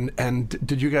manage, and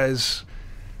did you guys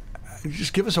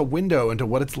just give us a window into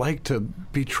what it's like to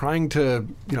be trying to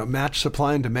match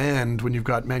supply and demand when you've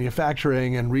got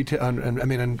manufacturing and retail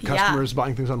and customers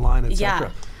buying things online,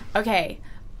 etc. Okay,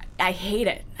 I hate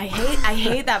it. I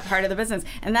hate that part of the business,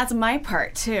 and that's my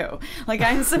part too. Like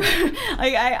I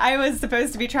was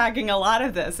supposed to be tracking a lot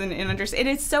of this and understand.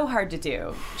 It is so hard to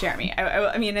do, Jeremy.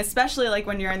 I mean, especially like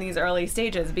when you're in these early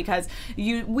stages, because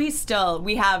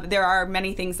there are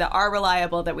many things that are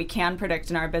reliable that we can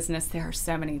predict in our business. There are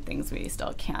so many things we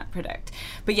still can't predict.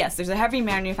 But yes, there's a heavy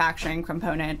manufacturing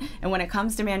component, and when it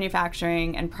comes to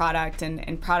manufacturing and product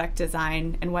and product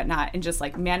design and whatnot, and just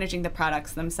like managing the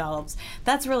products themselves,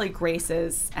 that's really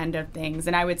Grace's end of things.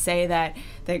 And I would say that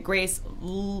Grace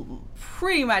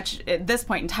pretty much at this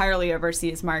point entirely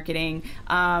oversees marketing.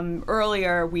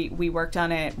 Earlier we worked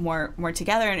on it more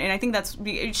together, and I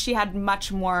think she had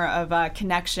much more of a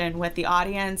connection with the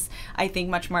audience. I think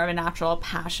much more of a natural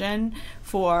passion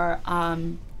for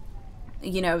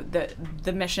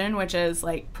the mission, which is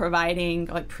like providing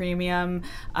like premium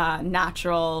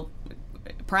natural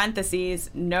parentheses,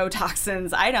 no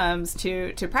toxins items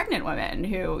to pregnant women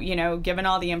who, given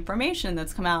all the information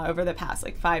that's come out over the past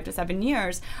like 5 to 7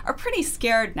 years, are pretty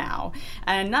scared now.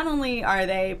 And not only are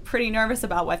they pretty nervous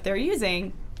about what they're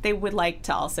using, they would like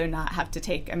to also not have to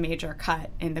take a major cut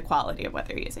in the quality of what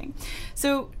they're using.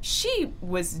 So she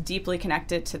was deeply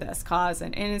connected to this cause,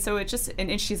 and so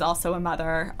and she's also a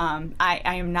mother. I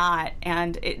am not,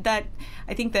 and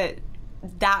I think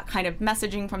that kind of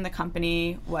messaging from the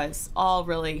company was all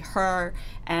really her,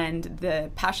 and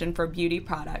the passion for beauty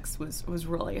products was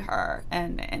really her,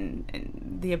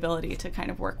 and the ability to kind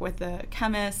of work with the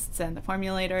chemists and the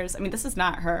formulators. I mean, this is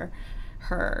not her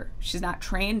she's not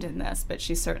trained in this, but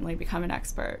she's certainly become an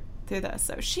expert through this.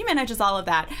 So she manages all of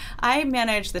that. I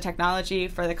manage the technology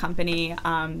for the company,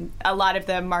 a lot of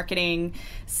the marketing,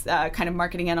 kind of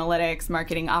marketing analytics,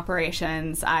 marketing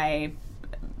operations. I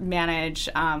manage.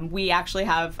 We actually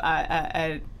have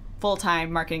a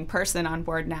full-time marketing person on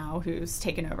board now who's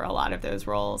taken over a lot of those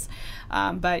roles.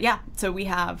 But yeah, so we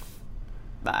have,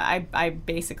 I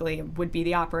basically would be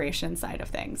the operations side of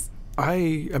things.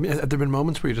 I mean, have there been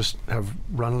moments where you just have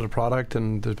run out of product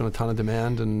and there's been a ton of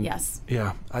demand? And yes.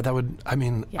 Yeah, I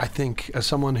think as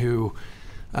someone who,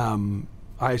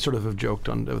 I sort of have joked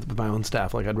with my own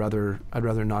staff, like I'd rather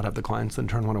not have the clients than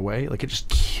turn one away. Like it just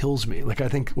kills me. Like I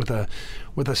think with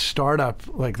a startup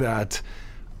like that,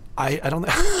 I don't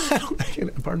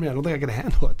pardon me, I don't think I can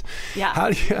handle it. Yeah.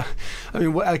 How do you? I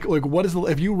mean, what is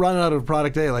if you run out of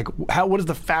product A? Like what is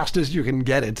the fastest you can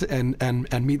get it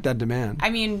and meet that demand? I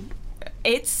mean,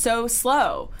 it's so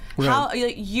slow. Right. How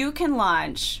you can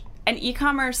launch an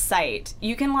e-commerce site,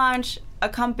 you can launch a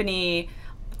company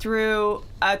through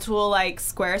a tool like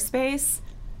Squarespace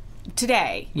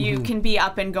today. You can be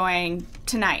up and going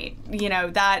tonight.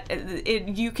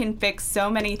 You can fix so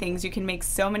many things. You can make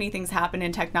so many things happen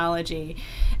in technology.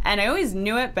 And I always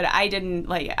knew it, but I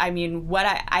didn't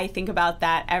I think about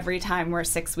that every time we're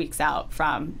 6 weeks out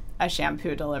from a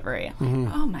shampoo delivery.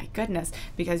 Oh my goodness,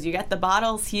 because you get the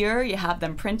bottles here, you have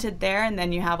them printed there, and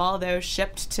then you have all those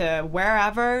shipped to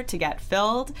wherever to get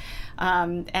filled.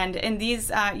 And these,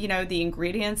 the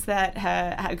ingredients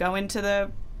that go into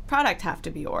the product have to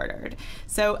be ordered.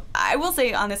 So I will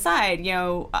say on the side,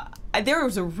 there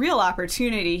was a real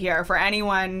opportunity here for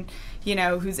anyone,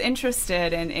 who's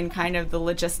interested in kind of the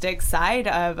logistics side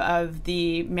of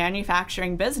the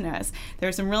manufacturing business. There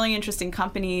are some really interesting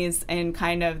companies in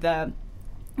kind of the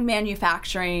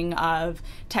manufacturing of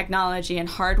technology and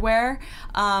hardware.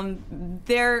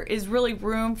 There is really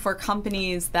room for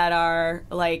companies that are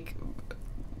like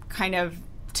kind of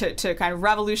to kind of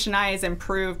revolutionize,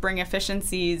 improve, bring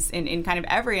efficiencies in kind of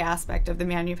every aspect of the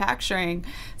manufacturing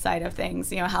side of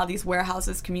things. How these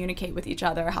warehouses communicate with each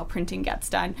other, how printing gets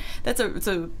done. It's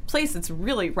a place that's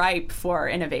really ripe for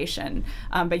innovation.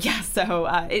 But yeah, so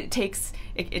it takes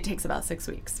about 6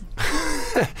 weeks.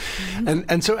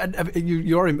 And so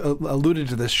you already alluded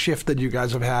to this shift that you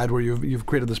guys have had, where you've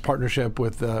created this partnership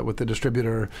with the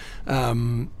distributor.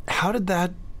 How did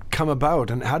that come about,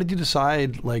 and how did you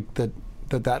decide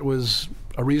that was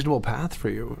a reasonable path for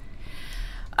you?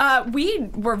 We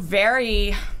were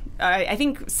very, I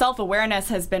think self-awareness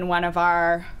has been one of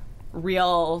our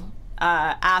real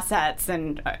assets,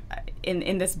 and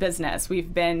in this business,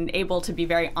 we've been able to be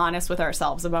very honest with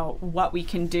ourselves about what we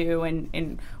can do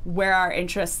and where our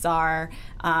interests are.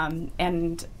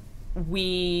 And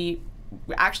we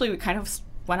kind of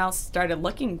when else started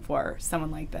looking for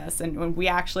someone like this, and when we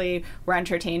actually were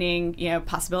entertaining,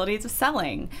 possibilities of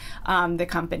selling the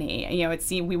company.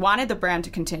 We wanted the brand to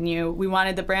continue. We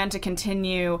wanted the brand to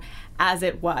continue as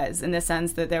it was, in the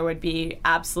sense that there would be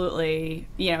absolutely,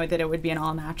 that it would be an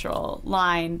all-natural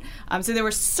line. So there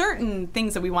were certain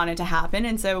things that we wanted to happen,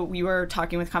 and so we were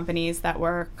talking with companies that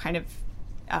were kind of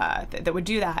that would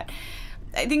do that.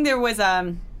 I think there was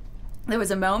a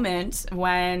moment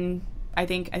when I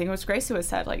think it was Grace who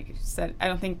said, I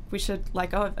don't think we should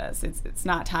let go of this. It's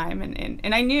not time.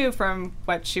 And I knew from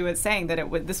what she was saying that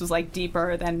this was like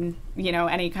deeper than,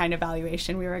 any kind of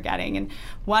valuation we were getting. And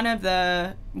one of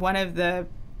the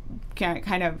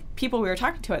kind of people we were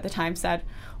talking to at the time said,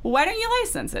 well, why don't you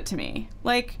license it to me?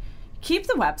 Like, keep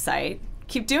the website,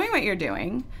 keep doing what you're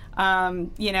doing. Let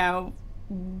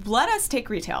us take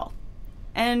retail.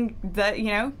 And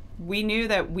we knew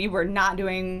that we were not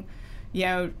doing,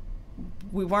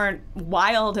 we weren't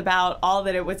wild about all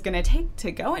that it was going to take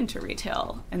to go into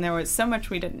retail. And there was so much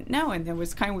we didn't know. And we were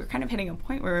kind of hitting a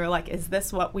point where we were like, is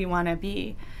this what we want to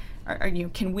be? Or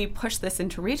can we push this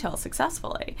into retail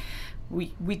successfully?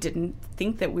 We didn't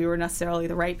think that we were necessarily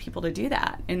the right people to do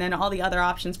that. And then all the other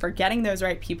options for getting those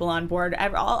right people on board,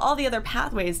 all the other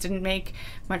pathways didn't make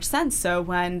much sense. So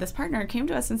when this partner came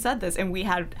to us and said this, and we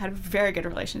had a very good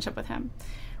relationship with him,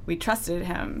 we trusted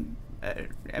him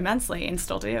immensely and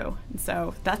still do. And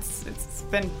so it's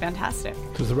been fantastic.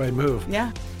 It was the right move.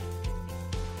 Yeah.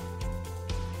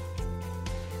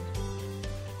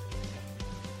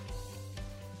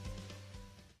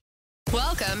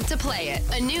 Welcome to Play It,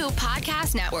 a new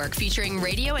podcast network featuring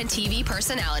radio and TV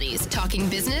personalities talking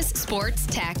business, sports,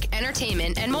 tech,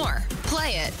 entertainment, and more.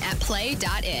 Play it at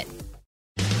play.it.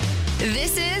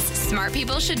 This is Smart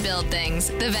People Should Build Things,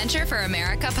 the Venture for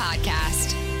America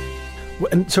podcast.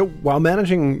 And so while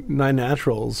managing Nine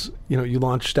Naturals, you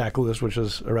launched Stacklist, which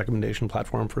is a recommendation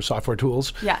platform for software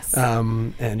tools. Yes.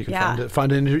 And you can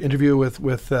find an interview with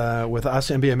us,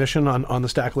 MBA Mission, on the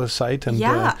Stacklist site. And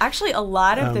actually, a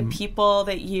lot of the people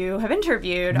that you have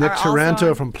interviewed Nick are Taranto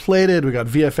also from Plated. We got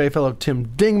VFA fellow Tim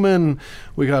Dingman.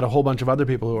 We got a whole bunch of other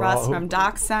people who Russ are from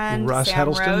DocSend, Russ Sam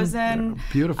Hedleston. Rosen,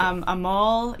 Beautiful.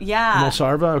 Amol, Amol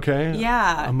Sarva, okay.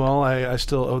 Yeah. Amol, I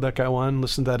still owe that guy one.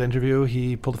 Listened to that interview.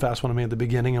 He pulled a fast one on me at the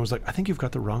beginning and was like, I think you've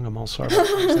got the wrong Amol Sarva. I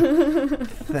was like,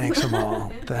 thanks,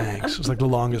 Amol. Thanks. It was like the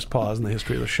longest pause in the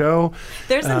history of the show.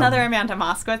 There's another Amanda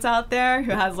Moskowitz out there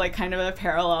who has kind of a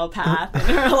parallel path in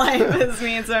her life as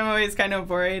me, and so I'm always kind of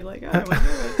worried, I wonder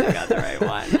if I got the right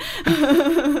one.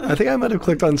 I think I might have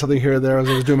clicked on something here or there as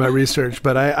I was doing my research,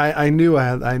 but I knew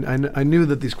I knew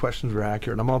that these questions were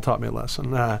accurate. Amol taught me a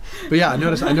lesson. But yeah, I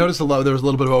noticed there was a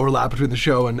little bit of overlap between the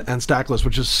show and Stacklist,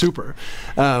 which is super.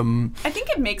 I think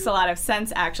it makes a lot of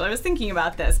sense, actually. I was thinking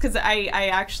about this because I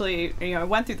actually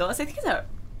went through the list. I think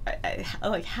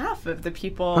it's half of the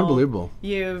people Unbelievable.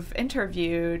 You've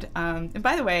interviewed. And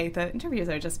by the way, the interviews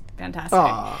are just fantastic.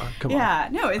 Aw, come on. Yeah,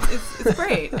 no, it's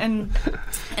great. And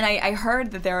I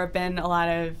heard that there have been a lot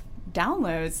of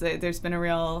downloads. There's been a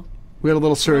real... We had a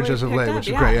little surge really as of late, picked which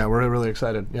is up, great. Yeah, we're really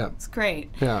excited. Yeah, it's great.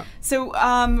 Yeah. So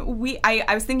I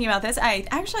was thinking about this. I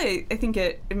think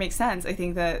it makes sense. I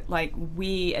think that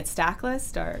we at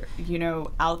Stacklist are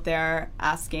out there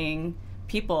asking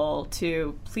people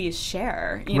to please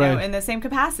share Right. in the same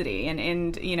capacity,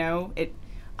 and it.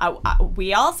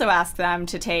 We also ask them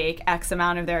to take X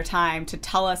amount of their time to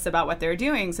tell us about what they're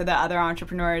doing so that other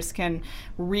entrepreneurs can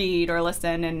read or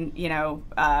listen and,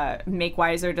 make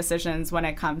wiser decisions when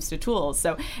it comes to tools.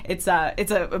 So it's a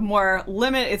more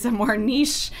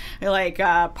niche,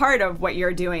 part of what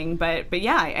you're doing. But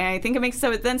yeah, and I think it makes,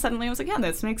 so then suddenly I was like, yeah,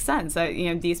 this makes sense.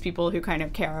 These people who kind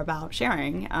of care about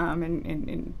sharing,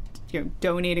 and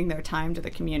donating their time to the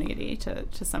community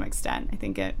to some extent. I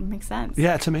think it makes sense.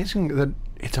 Yeah, it's amazing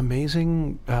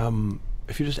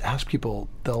if you just ask people,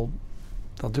 they'll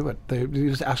do it. You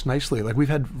just ask nicely. We've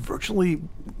had there's only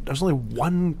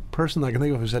one person that I can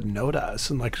think of who said no to us,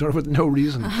 and sort of with no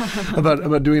reason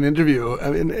about doing an interview. I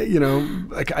mean,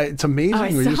 it's amazing. Oh, I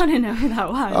still want to know who that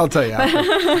was. I'll tell you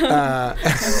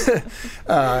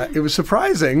after. It was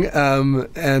surprising, but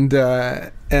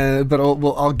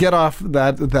I'll get off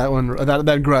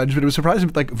that grudge. But it was surprising.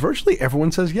 Virtually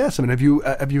everyone says yes. I mean, have you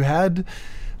had?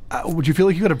 Would you feel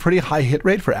like you had a pretty high hit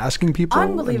rate for asking people?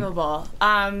 Unbelievable.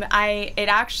 It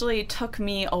actually took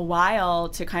me a while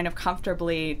to kind of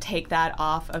comfortably take that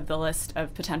off of the list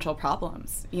of potential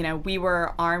problems. We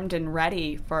were armed and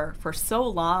ready for so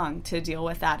long to deal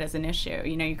with that as an issue.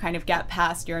 You kind of get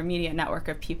past your immediate network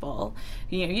of people.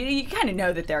 You kind of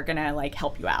know that they're going to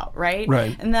help you out, right?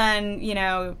 Right. And then,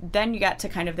 then you get to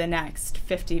kind of the next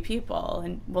 50 people,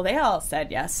 and they all said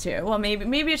yes to. Well,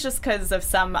 maybe it's just because of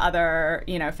some other,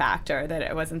 factor that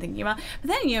I wasn't thinking about. But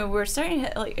then, we're starting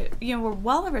to, we're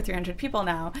well over 300 people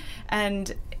now,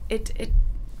 and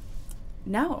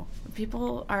no,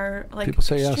 people are people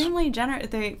say extremely yes.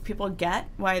 generous. People get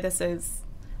why this is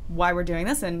why we're doing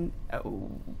this, and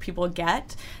people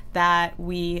get that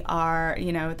we are,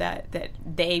 that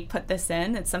they put this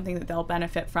in. It's something that they'll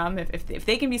benefit from. If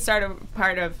they can be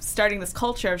part of starting this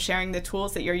culture of sharing the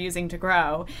tools that you're using to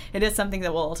grow, it is something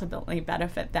that will ultimately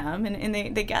benefit them. And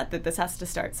they get that this has to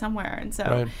start somewhere. And so,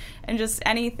 right. And just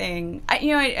anything,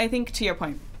 I think to your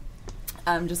point,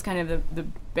 just kind of the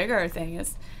bigger thing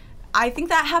is, I think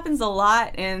that happens a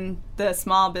lot in the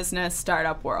small business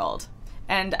startup world.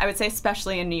 And I would say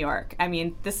especially in New York. I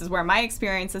mean, this is where my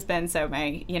experience has been, so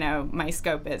my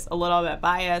scope is a little bit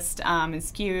biased and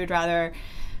skewed rather.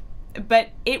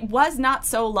 But it was not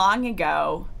so long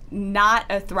ago not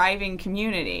a thriving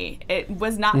community. It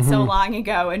was not so long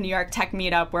ago a New York Tech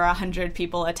meetup where 100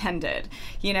 people attended.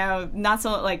 Not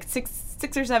so like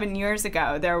six or 7 years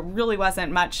ago, there really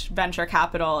wasn't much venture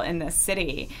capital in this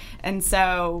city. And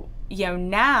so,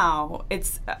 now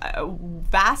it's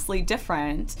vastly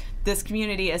different. This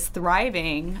community is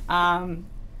thriving.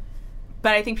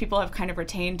 But I think people have kind of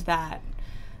retained that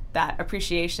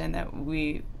appreciation that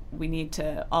we need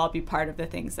to all be part of the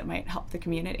things that might help the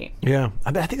community. Yeah,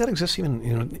 I think that exists even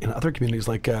in other communities.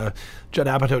 Like Judd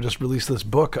Apatow just released this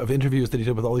book of interviews that he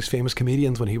did with all these famous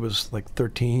comedians when he was like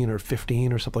 13 or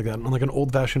 15 or something like that, on like an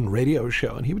old-fashioned radio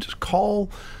show, and he would just call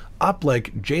up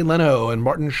like Jay Leno and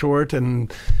Martin Short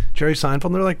and Jerry Seinfeld,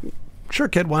 and they're like, "Sure,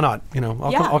 kid, why not?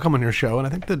 I'll come on your show." And I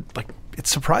think that like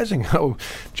it's surprising how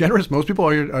generous most people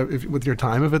are with your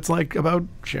time if it's like about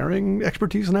sharing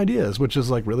expertise and ideas, which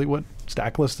is like really what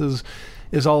Stacklist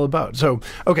is all about. So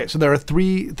so there are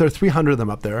 300 of them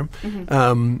up there,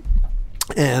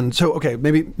 and so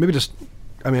maybe just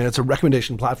it's a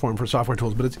recommendation platform for software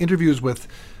tools, but it's interviews with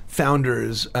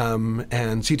founders and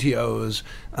CTOs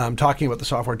talking about the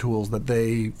software tools that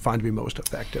they find to be most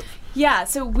effective. Yeah,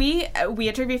 so we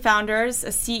interview founders,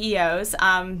 CEOs.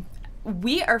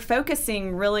 We are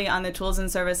focusing really on the tools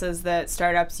and services that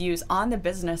startups use on the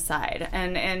business side,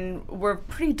 and we're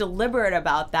pretty deliberate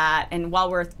about that. And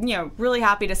while we're really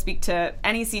happy to speak to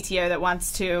any CTO that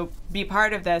wants to be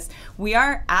part of this, we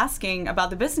are asking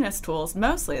about the business tools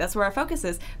mostly. That's where our focus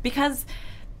is, because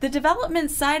the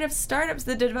development side of startups,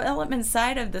 the development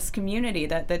side of this community,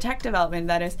 the tech development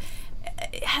that is,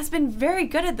 has been very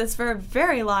good at this for a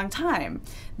very long time.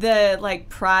 The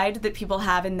pride that people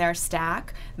have in their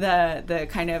stack, the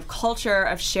kind of culture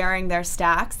of sharing their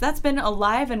stacks, that's been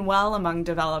alive and well among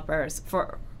developers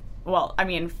for a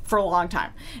long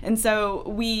time. And so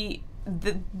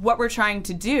what we're trying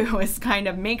to do is kind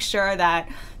of make sure that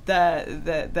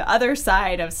the other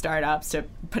side of startups, to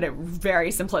put it very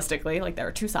simplistically, like there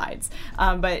are two sides,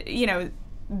 but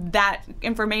that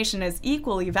information is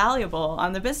equally valuable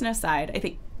on the business side. I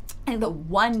think the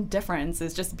one difference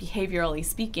is just behaviorally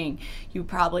speaking, you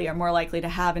probably are more likely to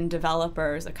have in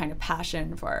developers a kind of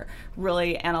passion for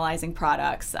really analyzing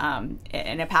products and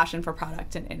a passion for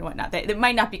product and whatnot. It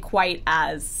might not be quite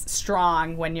as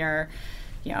strong when you're,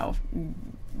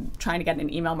 trying to get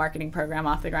an email marketing program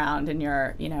off the ground and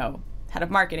you're, head of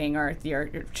marketing, or you're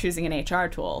choosing an HR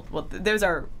tool. Well, those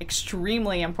are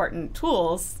extremely important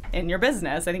tools in your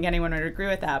business. I think anyone would agree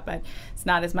with that, but it's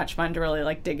not as much fun to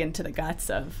really dig into the guts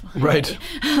of, right.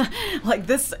 Hey,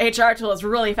 this HR tool is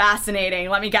really fascinating.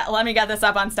 Let me get this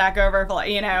up on Stack Overflow.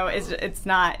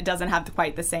 It doesn't have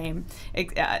quite the same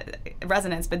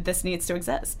resonance, but this needs to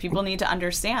exist. People need to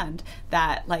understand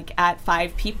that at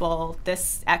 5 people,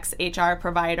 this X HR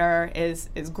provider is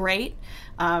great.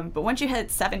 But once you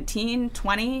hit 17,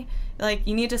 20,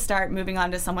 you need to start moving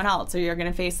on to someone else, or you're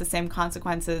going to face the same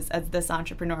consequences as this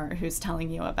entrepreneur who's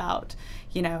telling you about,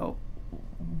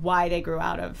 why they grew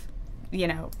out of,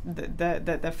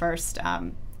 the first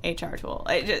HR tool.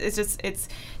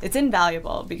 It's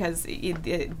invaluable, because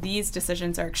these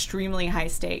decisions are extremely high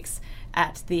stakes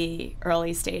at the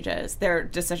early stages. They're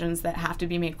decisions that have to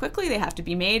be made quickly. They have to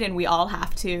be made, and we all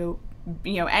have to.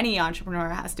 Any entrepreneur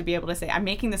has to be able to say, I'm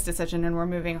making this decision and we're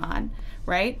moving on,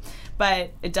 right? But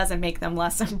it doesn't make them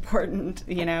less important,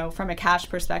 from a cash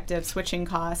perspective, switching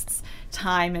costs,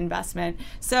 time investment.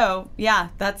 So yeah,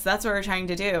 that's what we're trying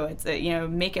to do. It's,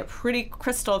 make it pretty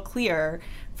crystal clear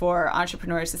for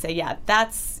entrepreneurs to say, yeah,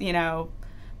 that's,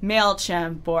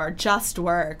 MailChimp or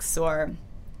JustWorks or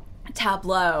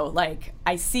Tableau.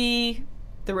 I see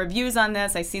the reviews on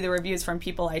this. I see the reviews from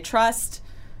people I trust.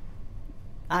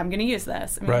 I'm going to use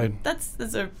this. Right.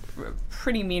 That's a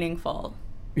pretty meaningful.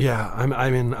 Yeah,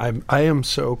 I am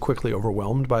so quickly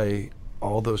overwhelmed by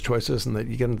all those choices and that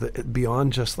you get into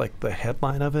beyond just like the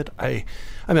headline of it. I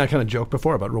mean, I kind of joked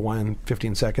before about rewind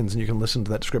 15 seconds and you can listen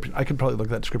to that description. I could probably look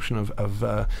at that description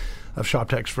of shop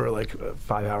text for like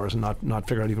 5 hours and not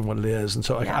figure out even what it is. And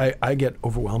so I get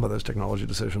overwhelmed by those technology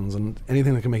decisions, and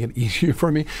anything that can make it easier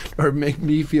for me or make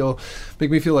me feel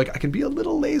like I can be a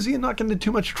little lazy and not get into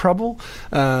too much trouble.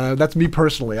 That's me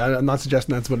personally. I'm not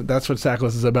suggesting that's what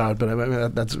Stackless is about, but I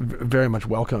mean, that's very much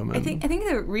welcome. I think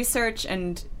the research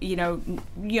and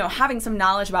having some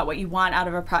knowledge about what you want out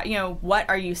of a what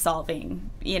are you solving,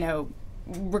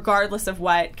 regardless of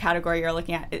what category you're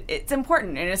looking at, it's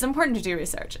important, and it's important to do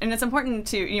research, and it's important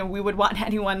to, we would want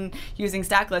anyone using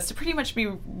Stackless to pretty much be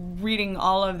reading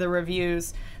all of the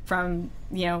reviews from,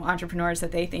 entrepreneurs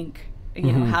that they think,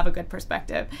 have a good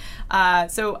perspective.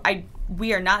 So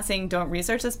we are not saying don't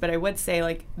research this, but I would say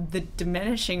like the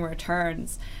diminishing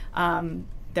returns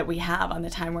that we have on the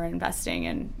time we're investing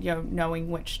and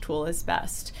knowing which tool is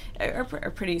best are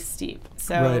pretty steep.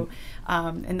 So,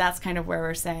 and that's kind of where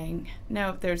we're saying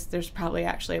no. There's probably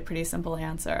actually a pretty simple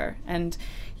answer, and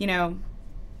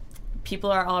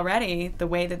people are already, the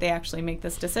way that they actually make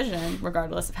this decision,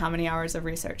 regardless of how many hours of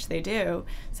research they do,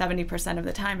 70% of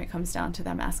the time it comes down to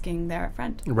them asking their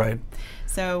friend. Right.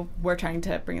 So we're trying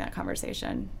to bring that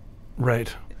conversation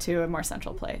to a more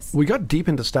central place. We got deep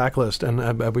into Stackless,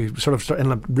 and we sort of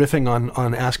ended up riffing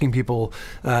on asking people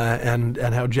and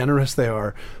how generous they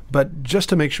are. But just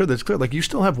to make sure that it's clear, like you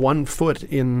still have one foot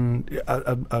in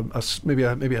maybe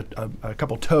a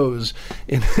couple toes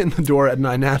in the door at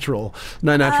Nine Natural.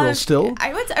 Nine Natural still.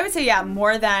 I would say far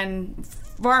more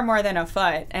than a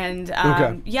foot, and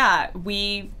I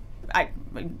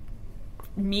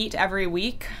meet every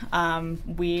week.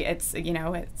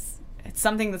 It's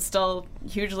something that's still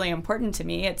hugely important to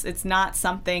me. It's not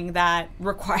something that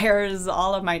requires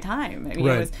all of my time. I mean,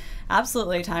 It was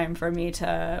absolutely time for me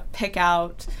to pick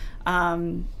out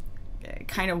kind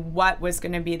of what was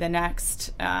going to be the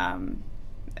next,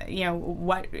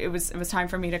 what it was time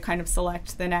for me to kind of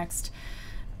select the next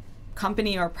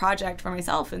company or project for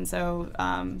myself. And so,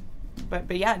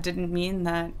 but yeah, it didn't mean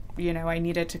that, I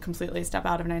needed to completely step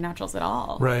out of Nine Naturals at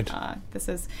all. Right. I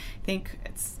think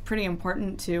it's pretty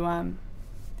important to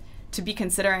be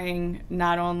considering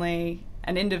not only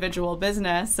an individual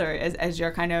business or as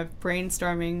you're kind of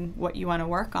brainstorming what you want to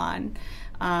work on,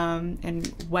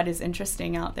 and what is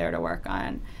interesting out there to work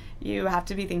on. You have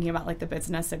to be thinking about like the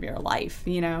business of your life,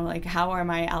 like how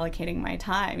am I allocating my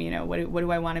time? What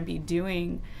do I want to be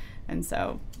doing? And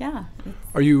so, yeah.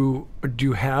 Do you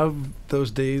have those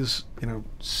days,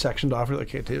 sectioned off?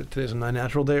 Like, okay, today's a Nine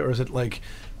Natural day, or is it like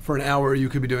for an hour you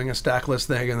could be doing a Stackless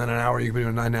thing, and then an hour you could be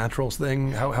doing a Nine Naturals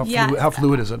thing? How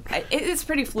fluid is it? It's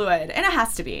pretty fluid, and it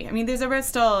has to be. I mean, we're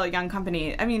still a young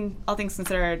company. I mean, all things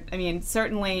considered,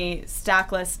 certainly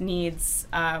Stackless needs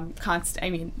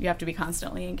you have to be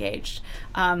constantly engaged.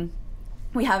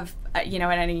 We have, at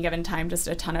any given time, just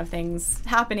a ton of things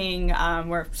happening.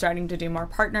 We're starting to do more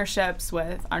partnerships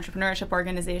with entrepreneurship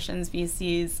organizations,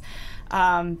 VCs,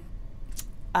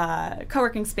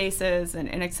 co-working spaces and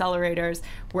accelerators.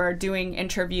 We're doing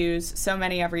interviews, so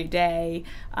many every day.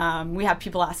 We have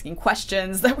people asking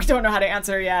questions that we don't know how to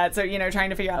answer yet. So, trying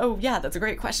to figure out, oh yeah, that's a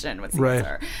great question. What's the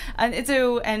answer?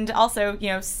 And also,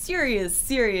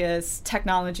 serious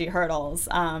technology hurdles.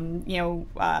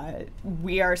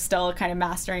 We are still kind of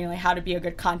mastering like how to be a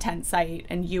good content site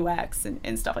and UX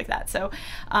and stuff like that. So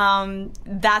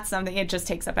that's something, it just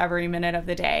takes up every minute of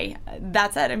the day.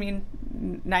 That said,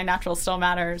 Nine Naturals still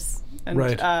matters,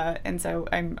 and so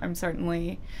I'm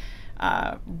certainly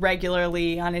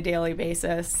regularly on a daily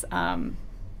basis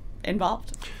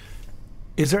involved.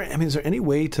 Is there any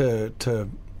way to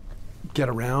get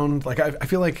around? Like I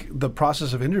feel like the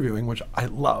process of interviewing, which I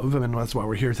love, that's why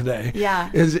we're here today. Yeah.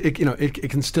 Is it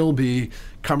can still be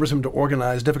cumbersome to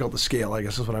organize, difficult to scale, I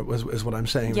guess is what I'm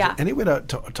saying. Yeah. Is there any way to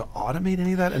automate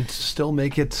any of that and to still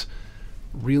make it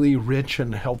really rich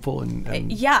and helpful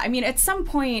and yeah, at some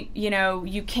point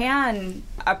you can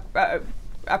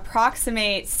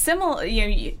approximate similar,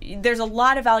 there's a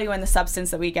lot of value in the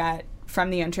substance that we get from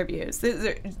the interviews.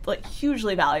 They're like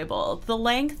hugely valuable. The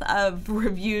length of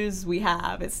reviews we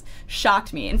have has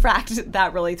shocked me. In fact,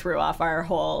 that really threw off our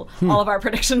all of our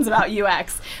predictions about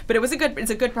UX. But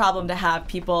it's a good problem to have.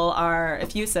 People are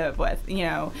effusive with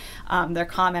their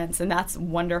comments, and that's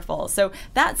wonderful. So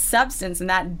that substance and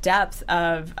that depth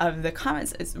of the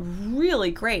comments is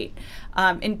really great.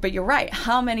 But you're right.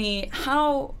 How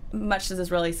much does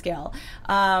this really scale?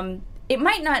 It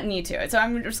might not need to. So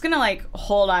I'm just going to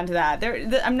hold on to that.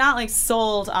 I'm not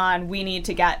sold on we need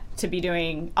to get to be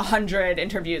doing 100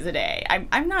 interviews a day.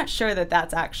 I'm not sure that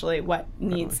that's actually what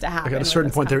needs to happen. Like at a certain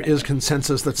point, there is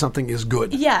consensus that something is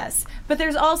good. Yes, but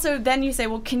there's also, then you say,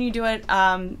 well, can you do it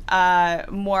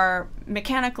more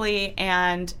mechanically?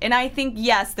 And I think,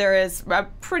 yes, there is a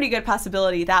pretty good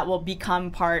possibility that will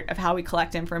become part of how we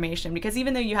collect information, because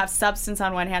even though you have substance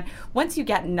on one hand, once you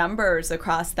get numbers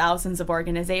across thousands of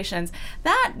organizations,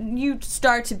 that you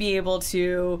start to be able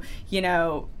to,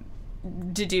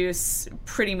 deduce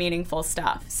pretty meaningful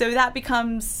stuff. So that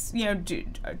becomes,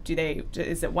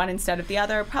 is it one instead of the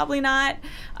other? Probably not.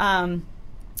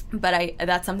 But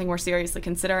that's something we're seriously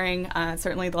considering.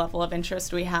 Certainly the level of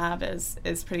interest we have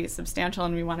is pretty substantial,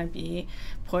 and we want to be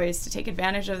poised to take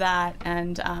advantage of that.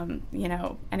 And,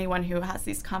 anyone who has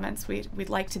these comments, we'd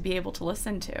like to be able to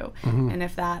listen to. And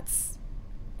if that's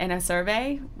in a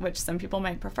survey, which some people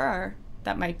might prefer,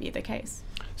 that might be the case.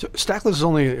 So Stackless is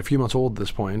only a few months old at this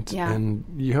point, and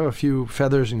you have a few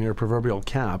feathers in your proverbial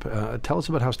cap. Tell us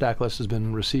about how Stackless has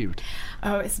been received.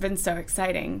 Oh, it's been so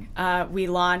exciting. We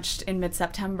launched in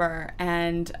mid-September,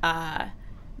 and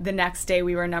the next day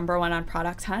we were number 1 on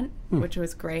Product Hunt, which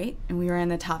was great, and we were in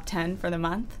the top 10 for the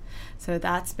month. So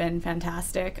that's been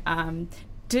fantastic.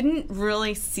 Didn't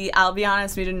really see, I'll be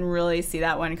honest, we didn't really see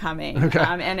that one coming.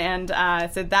 Okay.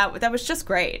 So that was just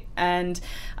great. And,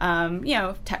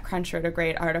 TechCrunch wrote a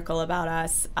great article about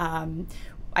us.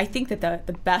 I think that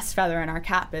the best feather in our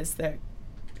cap is the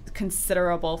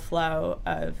considerable flow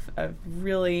of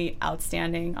really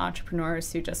outstanding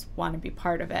entrepreneurs who just want to be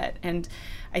part of it. And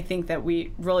I think that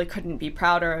we really couldn't be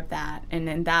prouder of that. And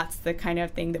then that's the kind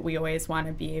of thing that we always want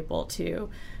to be able to,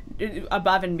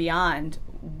 above and beyond,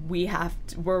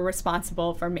 we're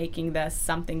responsible for making this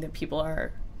something that people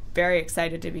are very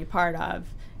excited to be part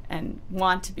of and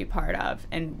want to be part of,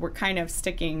 and we're kind of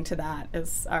sticking to that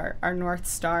as our North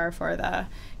Star for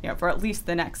for at least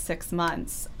the next 6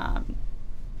 months. And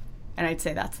I'd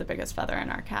say that's the biggest feather in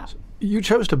our cap. You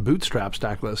chose to bootstrap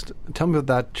Stackless. Tell me about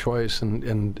that choice,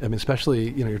 and I mean,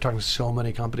 especially, you're talking to so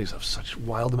many companies of such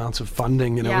wild amounts of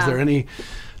funding. Was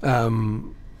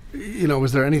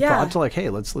there any thought to like, hey,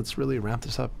 let's really ramp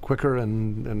this up quicker,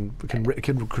 and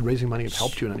could raising money have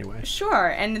helped you in any way? Sure,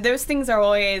 and those things are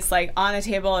always like on the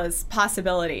table as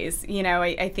possibilities.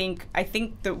 I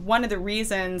think that one of the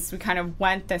reasons we kind of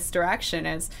went this direction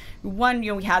is, one,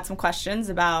 we had some questions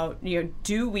about,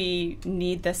 do we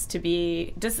need this to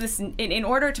be, does this, in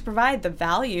order to provide the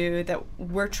value that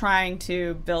we're trying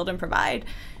to build and provide,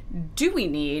 do we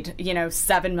need,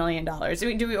 $7 million?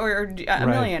 Do we, or $1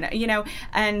 million?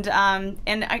 And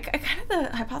I kind of,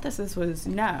 the hypothesis was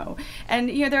no. And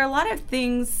there are a lot of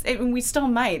things, and we still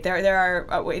might. There are.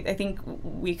 I think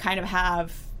we kind of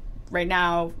have right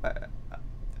now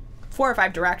 4 or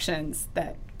 5 directions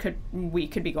that we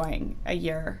could be going a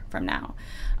year from now.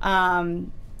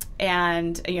 And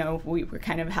we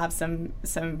kind of have some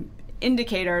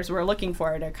indicators we're looking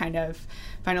for to kind of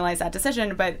finalize that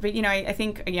decision, but I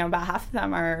think about half of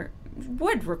them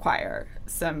would require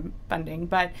some funding,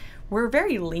 but we're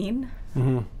very lean.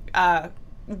 We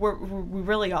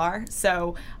really are,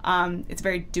 so it's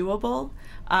very doable.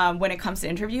 When it comes to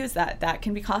interviews, that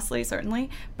can be costly,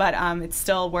 certainly, but it's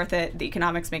still worth it. The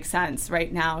economics make sense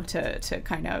right now to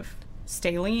kind of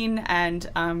stay lean and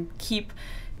keep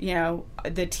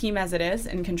the team as it is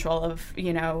in control of,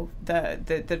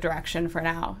 the direction for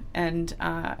now. And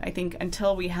I think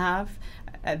until we have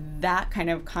that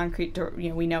kind of concrete,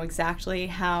 we know exactly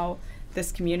how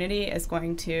this community is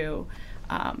going to,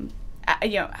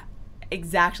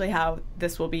 exactly how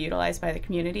this will be utilized by the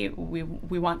community, we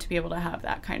want to be able to have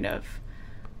that kind of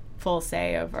full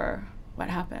say over what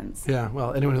happens. Yeah,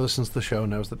 well, anyone who listens to the show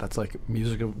knows that that's like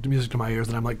music to my ears,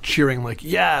 and I'm like cheering, like,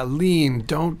 yeah, lean,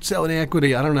 don't sell any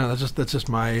equity. I don't know. That's just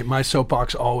my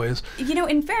soapbox always.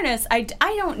 In fairness, I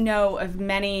don't know of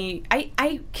many.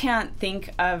 I can't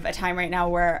think of a time right now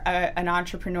where an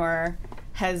entrepreneur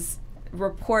has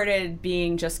reported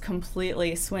being just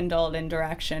completely swindled in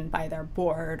direction by their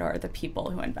board or the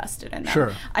people who invested in them.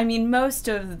 Sure. I mean, most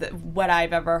of what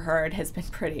I've ever heard has been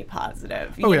pretty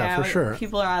positive. For sure.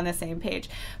 People are on the same page.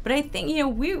 But I think,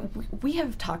 we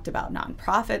have talked about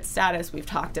nonprofit status. We've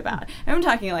talked about, I'm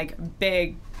talking like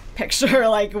big picture,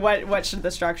 like what should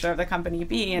the structure of the company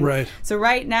be? And right. So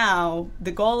right now,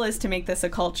 the goal is to make this a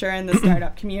culture in the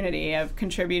startup community of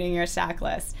contributing your stack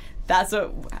list. That's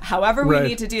however we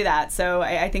need to do that. So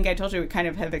I think I told you we kind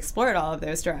of have explored all of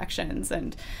those directions.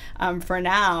 And for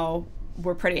now,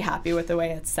 we're pretty happy with the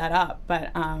way it's set up.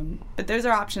 But those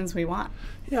are options we want.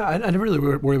 Yeah, I never really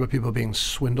worry about people being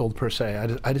swindled per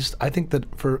se. I think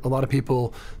that for a lot of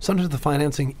people, sometimes the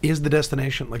financing is the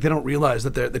destination. Like they don't realize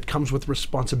that comes with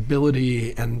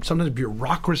responsibility and sometimes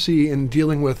bureaucracy in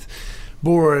dealing with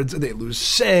boards. They lose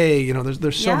say.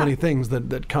 There's so many things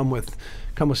that come with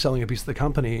selling a piece of the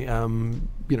company.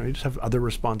 You just have other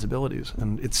responsibilities,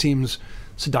 and it seems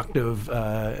seductive.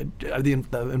 The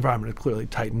environment has clearly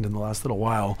tightened in the last little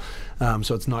while,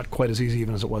 so it's not quite as easy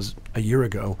even as it was a year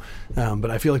ago.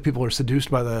 But I feel like people are seduced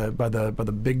by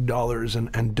the big dollars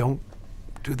and don't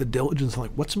do the diligence.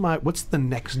 Like, what's the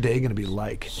next day going to be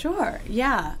like? Sure.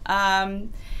 Yeah.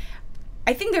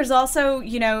 I think there's also,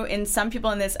 in some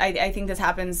people in this, I think this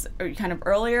happens kind of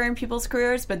earlier in people's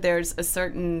careers, but there's a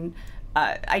certain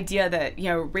idea that,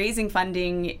 raising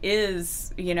funding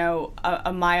is,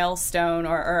 a milestone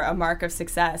or a mark of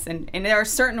success. And there are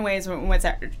certain ways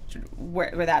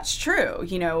where that's true.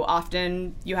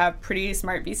 Often you have pretty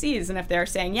smart VCs, and if they're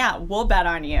saying, yeah, we'll bet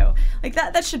on you, like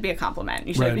that should be a compliment.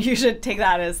 You should take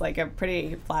that as like a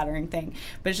pretty flattering thing,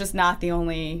 but it's just not the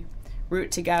only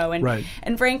route to go.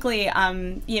 And frankly,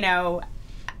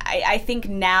 I think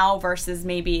now versus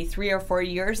maybe 3 or 4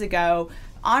 years ago,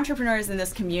 entrepreneurs in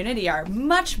this community are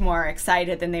much more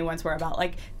excited than they once were about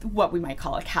like what we might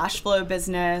call a cash flow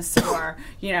business or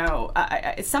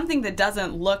it's something that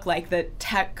doesn't look like the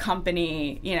tech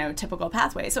company typical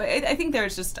pathway. So I think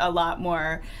there's just a lot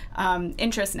more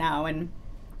interest now and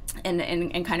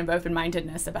kind of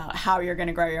open-mindedness about how you're going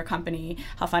to grow your company,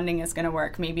 how funding is going to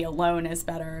work. Maybe a loan is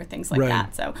better, things like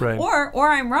that. So, or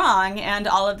I'm wrong, and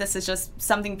all of this is just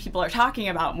something people are talking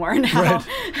about more now.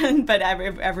 But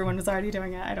everyone was already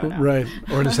doing it. I don't know. Right.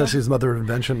 Or necessity is the mother of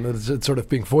invention. It's sort of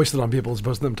being foisted on people as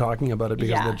opposed to them talking about it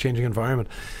because of the changing environment.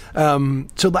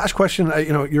 So, last question.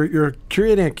 You're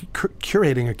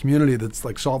curating a community that's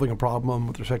like solving a problem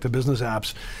with respect to business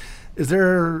apps.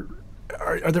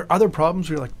 Are there other problems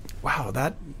where you're like, wow,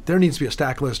 there needs to be a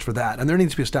stack list for that, and there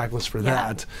needs to be a stack list for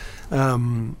that?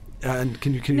 And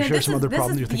can you share some other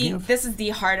problems you're thinking of? This is the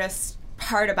hardest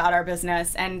part about our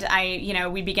business, and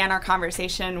we began our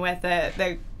conversation with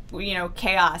the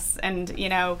chaos and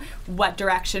what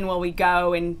direction will we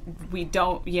go, and we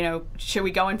don't should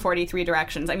we go in 43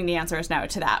 directions? I mean, the answer is no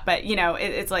to that, but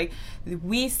it's like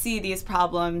we see these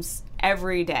problems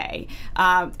every day.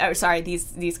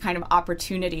 These kind of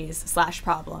opportunities /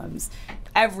 problems.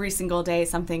 Every single day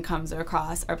something comes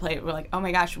across our plate. We're like, oh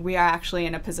my gosh, we are actually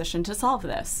in a position to solve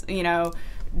this.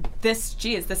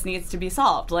 This needs to be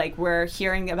solved. Like, we're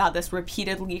hearing about this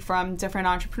repeatedly from different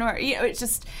entrepreneurs. It's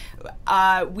just,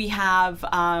 we have,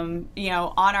 on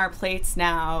our plates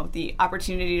now, the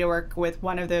opportunity to work with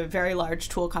one of the very large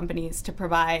tool companies to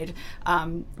provide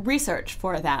research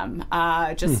for them.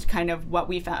 Kind of what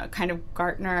we found, kind of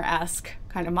Gartner-esque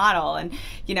kind of model. And,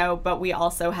 but we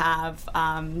also have,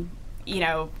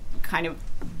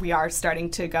 we are starting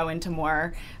to go into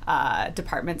more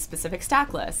department-specific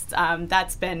stack lists.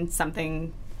 That's been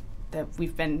something that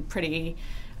we've been pretty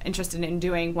interested in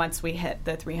doing once we hit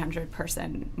the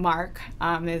 300-person mark,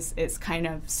 is kind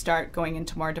of start going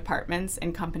into more departments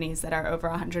in companies that are over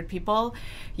 100 people.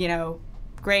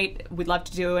 Great, we'd love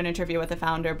to do an interview with the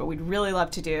founder, but we'd really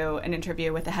love to do an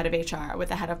interview with the head of HR, with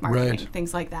the head of marketing,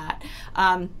 things like that.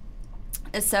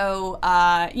 So,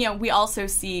 we also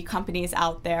see companies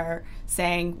out there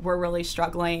saying we're really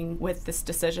struggling with this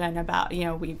decision about,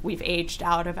 we've aged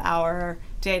out of our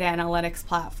data analytics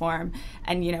platform.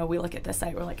 And, we look at this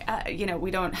site, we're like,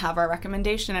 we don't have our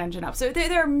recommendation engine up. So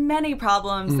there are many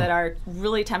problems that are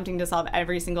really tempting to solve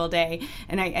every single day.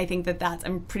 And I think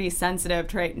I'm pretty sensitive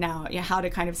to right now, how to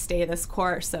kind of stay this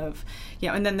course of,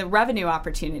 and then the revenue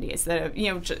opportunities that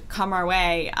have, come our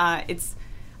way. It's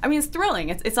thrilling.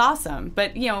 It's awesome.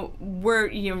 But,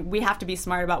 we have to be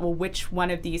smart about, which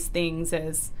one of these things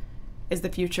is the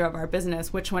future of our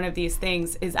business? Which one of these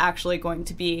things is actually going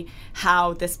to be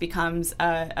how this becomes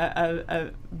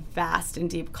a vast and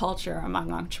deep culture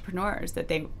among entrepreneurs, that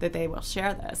they will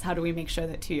share this? How do we make sure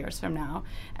that 2 years from now,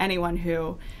 anyone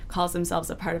who calls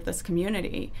themselves a part of this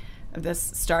community, of this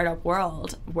startup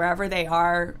world, wherever they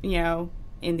are, in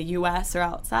the U.S. or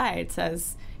outside,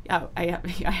 says, I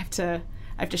have to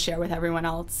share with everyone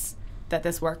else that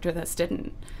this worked or this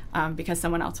didn't, because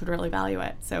someone else would really value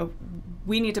it. So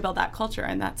we need to build that culture,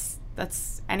 and it's the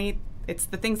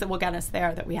things that will get us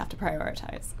there that we have to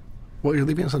prioritize. Well, you're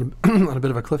leaving us on a bit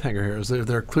of a cliffhanger here.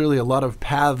 There are clearly a lot of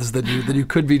paths that you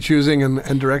could be choosing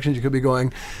and directions you could be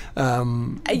going.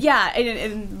 But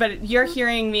you're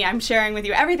hearing me. I'm sharing with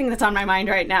you everything that's on my mind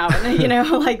right now.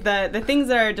 like the things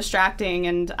that are distracting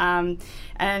and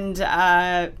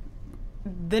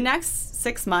the next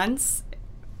 6 months,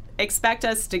 expect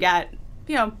us to get,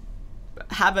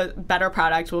 have a better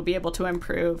product. We'll be able to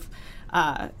improve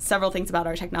several things about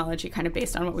our technology kind of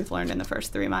based on what we've learned in the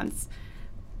first 3 months.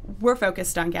 We're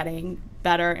focused on getting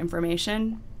better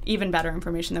information, even better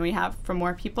information than we have from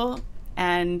more people,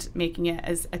 and making it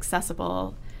as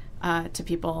accessible to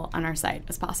people on our site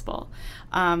as possible.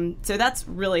 So that's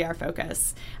really our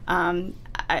focus.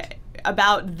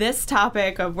 About this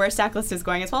topic of where Stacklist is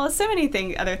going, as well as so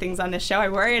many other things on this show, I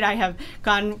worried I have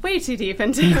gone way too deep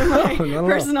into my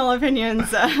personal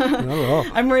opinions.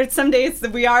 I'm worried some days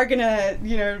that we are going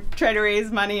to, try to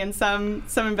raise money, and some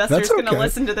investors are going to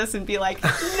listen to this and be like,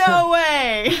 no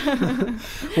way.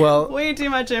 Well, way too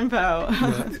much info.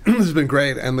 This has been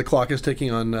great, and the clock is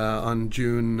ticking on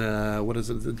June. What is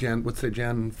it? Jan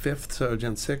 5th, so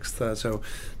Jan 6th. So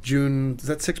June, is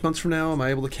that 6 months from now? Am I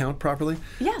able to count properly?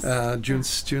 Yes. June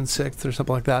 6th or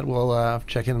something like that. We'll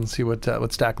check in and see what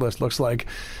Stacklist looks like.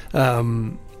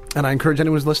 And I encourage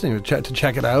anyone who's listening to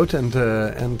check it out and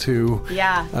to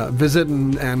visit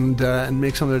and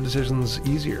make some of their decisions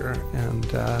easier. And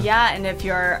and if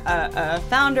you're a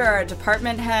founder or a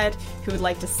department head who would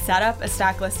like to set up a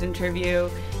Stacklist interview,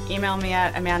 email me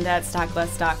at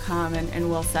amanda@stacklist.com and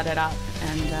we'll set it up.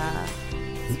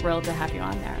 And thrilled to have you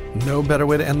on there. No better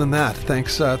way to end than that.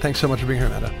 Thanks so much for being here,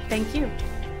 Amanda. Thank you.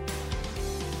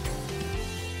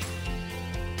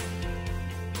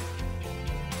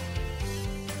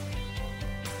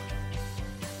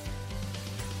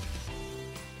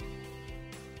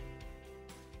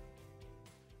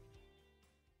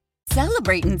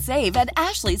 Celebrate and save at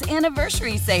Ashley's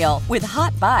Anniversary Sale. With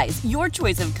Hot Buys, your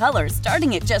choice of colors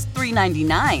starting at just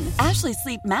 $3.99. Ashley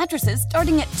Sleep mattresses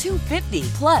starting at $2.50.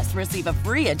 Plus, receive a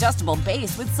free adjustable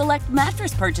base with select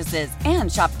mattress purchases.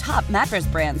 And shop top mattress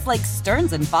brands like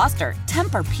Stearns & Foster,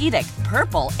 Tempur-Pedic,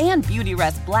 Purple, and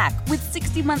Beautyrest Black with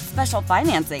 60-month special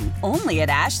financing. Only at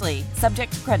Ashley.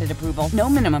 Subject to credit approval. No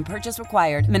minimum purchase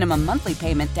required. Minimum monthly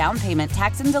payment, down payment,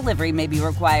 tax, and delivery may be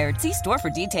required. See store for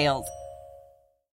details.